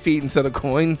chicken feet instead of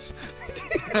coins.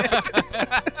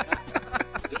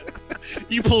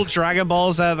 You pull Dragon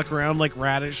Balls out of the ground like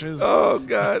radishes. Oh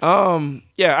god.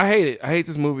 Yeah, I hate it. I hate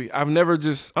this movie. I'm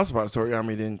surprised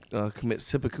Toriyama didn't commit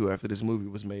seppuku after this movie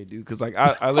was made, dude. Because like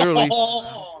I literally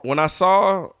when I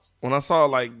saw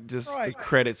like just the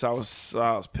credits, I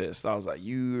was pissed. I was like,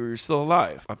 you're still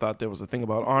alive. I thought there was a thing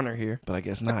about honor here, but I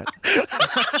guess not.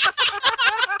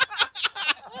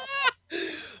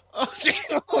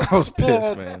 I was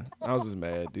pissed, man. I was just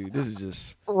mad, dude. This is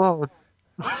just.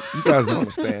 You guys don't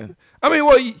understand. I mean,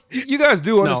 well, you guys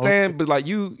do understand, but like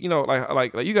you know,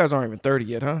 like you guys aren't even 30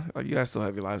 yet, huh? Like you guys still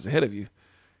have your lives ahead of you.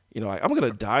 You know, like I'm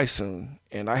gonna die soon,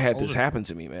 and I had this happen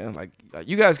to me, man. Like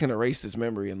you guys can erase this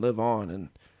memory and live on and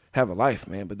have a life,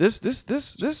 man. But this. No,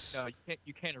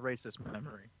 you can't erase this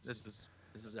memory. This is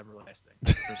everlasting.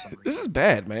 For some reason. This is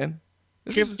bad, man.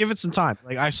 Give it some time.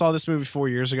 Like I saw this movie 4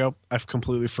 years ago. I've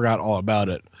completely forgot all about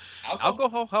it.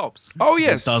 Alcohol helps. Oh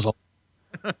yes, It does.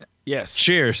 yes.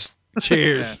 Cheers.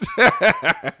 Cheers.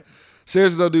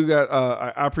 Seriously though, dude, guys,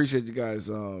 I appreciate you guys,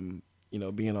 you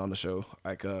know, being on the show.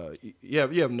 Like, you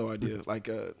have no idea. Like,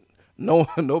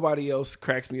 nobody else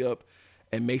cracks me up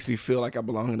and makes me feel like I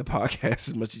belong in the podcast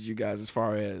as much as you guys. As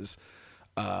far as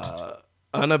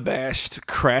unabashed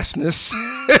crassness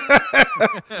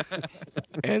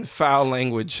and foul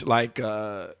language. Like,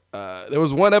 there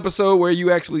was one episode where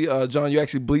you actually, John, you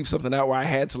actually bleeped something out where I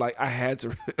had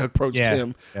to approach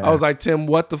Tim. Yeah. I was like, Tim,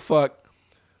 what the fuck?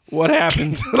 What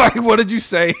happened? Like, what did you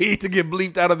say to get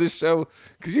bleeped out of this show?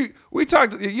 Because you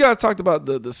guys talked about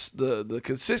the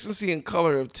consistency and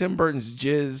color of Tim Burton's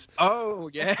jizz. Oh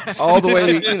yeah. All the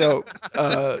way, you know,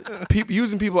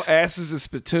 using people's asses as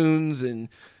spittoons and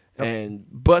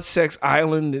butt sex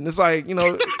island, and it's like, you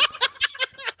know.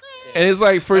 And it's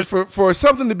like for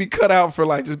something to be cut out for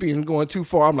like just being going too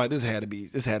far, I'm like, this had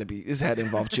to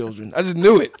involve children. I just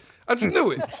knew it.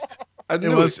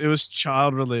 It was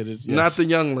child related. Yes. Not the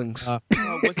younglings. Was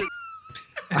it?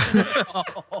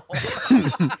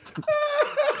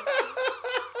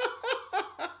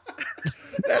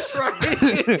 That's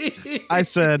right. I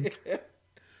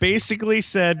basically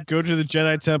said, go to the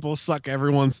Jedi Temple, suck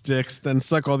everyone's dicks, then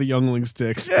suck all the younglings'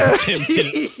 dicks. Yeah. Tim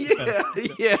didn't.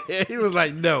 Yeah. He was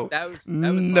like, no. That was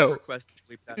no. my request to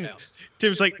bleep that out.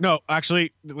 Tim's like, no,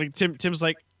 actually, like Tim's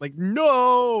like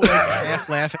no, like half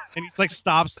laughing, and he's like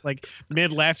stops like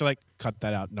mid laughter, like cut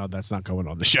that out. No, that's not going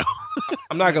on the show.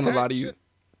 I'm not gonna lie to you.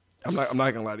 I'm not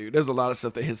gonna lie to you. There's a lot of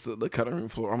stuff that hits the cutting room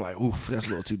floor. I'm like, oof, that's a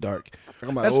little too dark.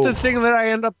 I'm like, That's the thing that I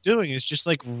end up doing is just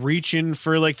like reaching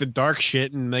for like the dark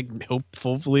shit and like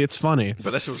hopefully it's funny.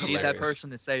 But that shit was You need hilarious. that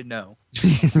person to say no.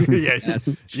 Yeah,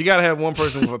 you gotta have one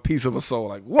person with a piece of a soul.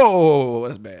 Like, whoa,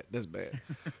 that's bad. That's bad.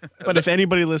 But if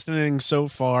anybody listening so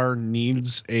far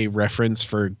needs a reference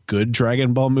for a good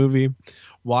Dragon Ball movie,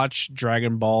 watch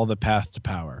Dragon Ball: The Path to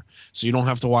Power. So you don't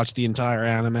have to watch the entire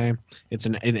anime. It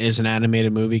is an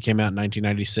animated movie. Came out in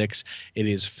 1996. It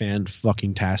is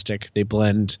fan-fucking-tastic. They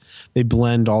blend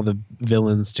all the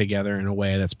villains together in a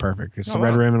way that's perfect. It's the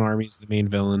Red Raymond Army is the main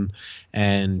villain,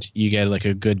 and you get like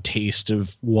a good taste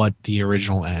of what the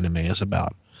original anime is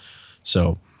about.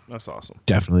 So That's awesome.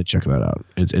 definitely check that out.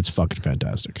 It's fucking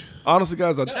fantastic. Honestly,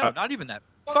 guys, No, not even that.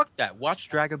 Fuck that. Watch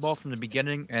Dragon Ball from the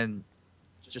beginning and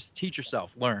just teach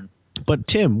yourself. Learn. But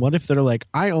Tim, what if they're like,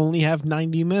 I only have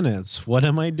 90 minutes. What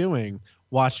am I doing?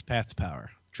 Watch Path to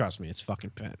Power. Trust me, it's fucking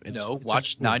fun.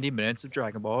 Watch 90 minutes of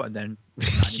Dragon Ball and then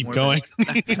keep going.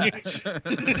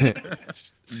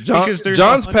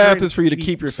 John's path is for you to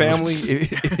keep your family.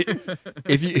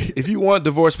 If you want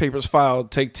divorce papers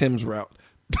filed, take Tim's route.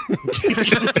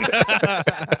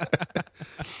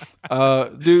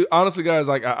 Dude, honestly, guys,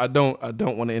 like I don't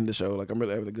want to end the show. Like I'm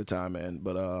really having a good time, man.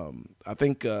 But I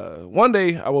think one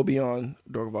day I will be on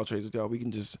Dork of All Trades with y'all. We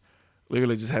can just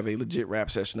literally just have a legit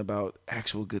rap session about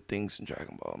actual good things in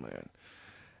Dragon Ball, man,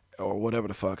 or whatever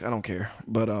the fuck. I don't care.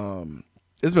 But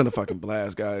it's been a fucking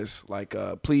blast, guys. Like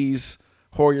please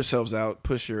whore yourselves out.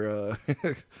 Push your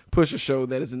show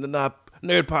that is in the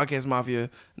Nerd Podcast Mafia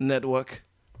network.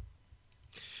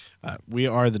 We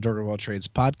are the Dork of All Trades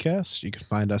podcast. You can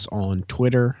find us on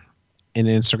Twitter and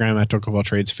Instagram at Dork of All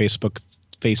Trades,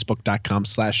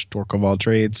 Facebook.com/Dork of All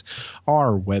Trades,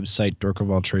 our website,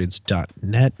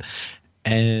 dorkofalltrades.net,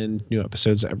 and new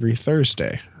episodes every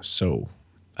Thursday. So,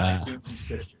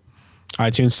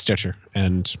 iTunes, Stitcher,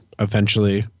 and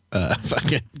eventually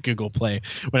fucking Google Play,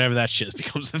 whenever that shit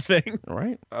becomes a thing. All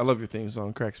right. I love your theme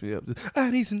song. Cracks me up.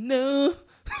 I need to know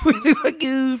where do I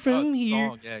go from here.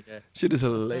 Song. Yeah. Shit is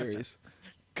hilarious.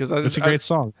 Because It's a great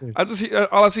song. Too. I just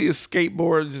all I see is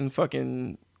skateboards and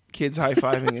fucking kids high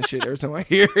fiving and shit every time I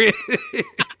hear it.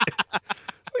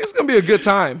 It's gonna be a good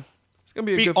time. It's gonna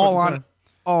be a good all fucking time.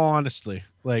 honestly,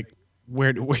 like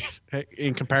where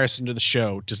in comparison to the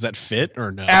show, does that fit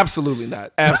or no? Absolutely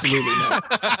not. Absolutely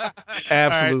not.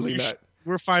 Absolutely right, not.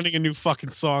 We're finding a new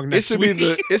fucking song It next should week.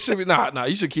 be it should be nah,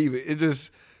 you should keep it. It just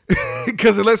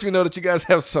because it lets me know that you guys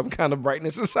have some kind of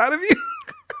brightness inside of you.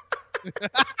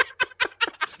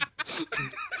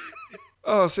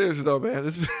 Oh, seriously though, man.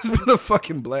 It's been a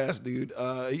fucking blast, dude.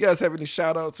 You guys have any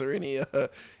shout outs or anybody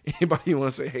you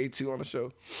want to say hey to on the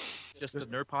show? Just the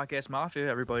Nerd Podcast Mafia,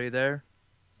 everybody there.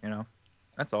 You know,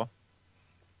 that's all.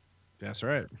 That's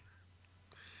right.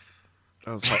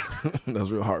 That was that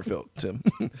was real heartfelt, Tim.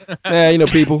 Man, you know,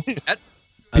 people,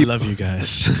 I love you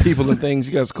guys. people and things.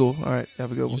 You guys cool. All right,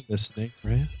 have a good one. Listening,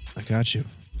 right? I got you.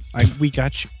 We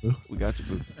got you. Boo. We got you,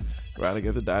 boo. Ride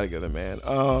together, die together, man.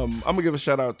 I'm gonna give a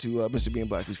shout out to Mr. Being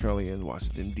Black, who's currently in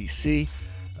Washington D.C.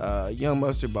 Young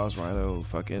Mustard, Boss Rhino,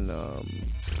 fucking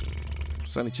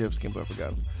Sunny Chips. Can't believe I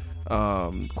forgot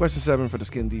him. Question 7 for the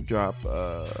Skin Deep drop.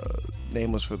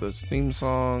 Nameless for the theme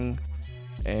song.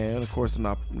 And of course,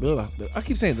 I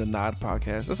keep saying the Nod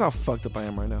podcast. That's how fucked up I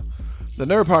am right now. The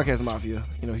Nerd Podcast Mafia.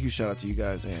 You know, huge shout out to you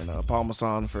guys, and Paul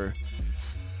Masson for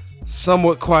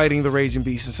somewhat quieting the raging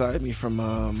beast inside me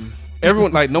from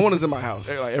everyone. Like, no one is in my house.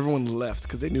 Like, everyone left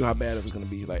because they knew how bad it was gonna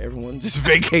be. Like, everyone just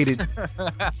vacated.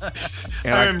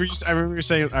 And I remember you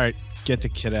saying, "All right, get the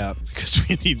kid out because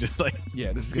we need to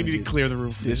yeah, this is we need to clear the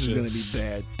room. For This is shit." gonna be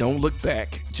bad. Don't look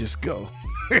back. Just go.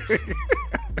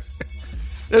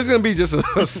 There's gonna be this is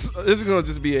gonna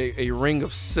just be a ring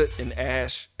of soot and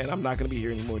ash, and I'm not gonna be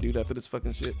here anymore, dude. After this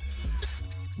fucking shit.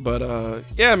 But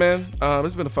yeah, man,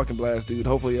 it's been a fucking blast, dude.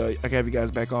 Hopefully, I can have you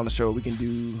guys back on the show. We can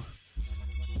do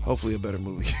hopefully a better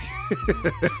movie.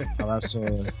 Oh,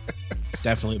 absolutely.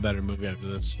 Definitely a better movie after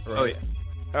this. Oh yeah.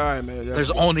 All right, man.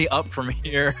 There's only up from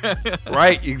here.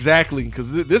 right, exactly,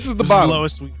 because this is the This is bottom. the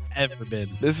lowest we've ever been.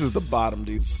 This is the bottom,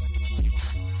 dude.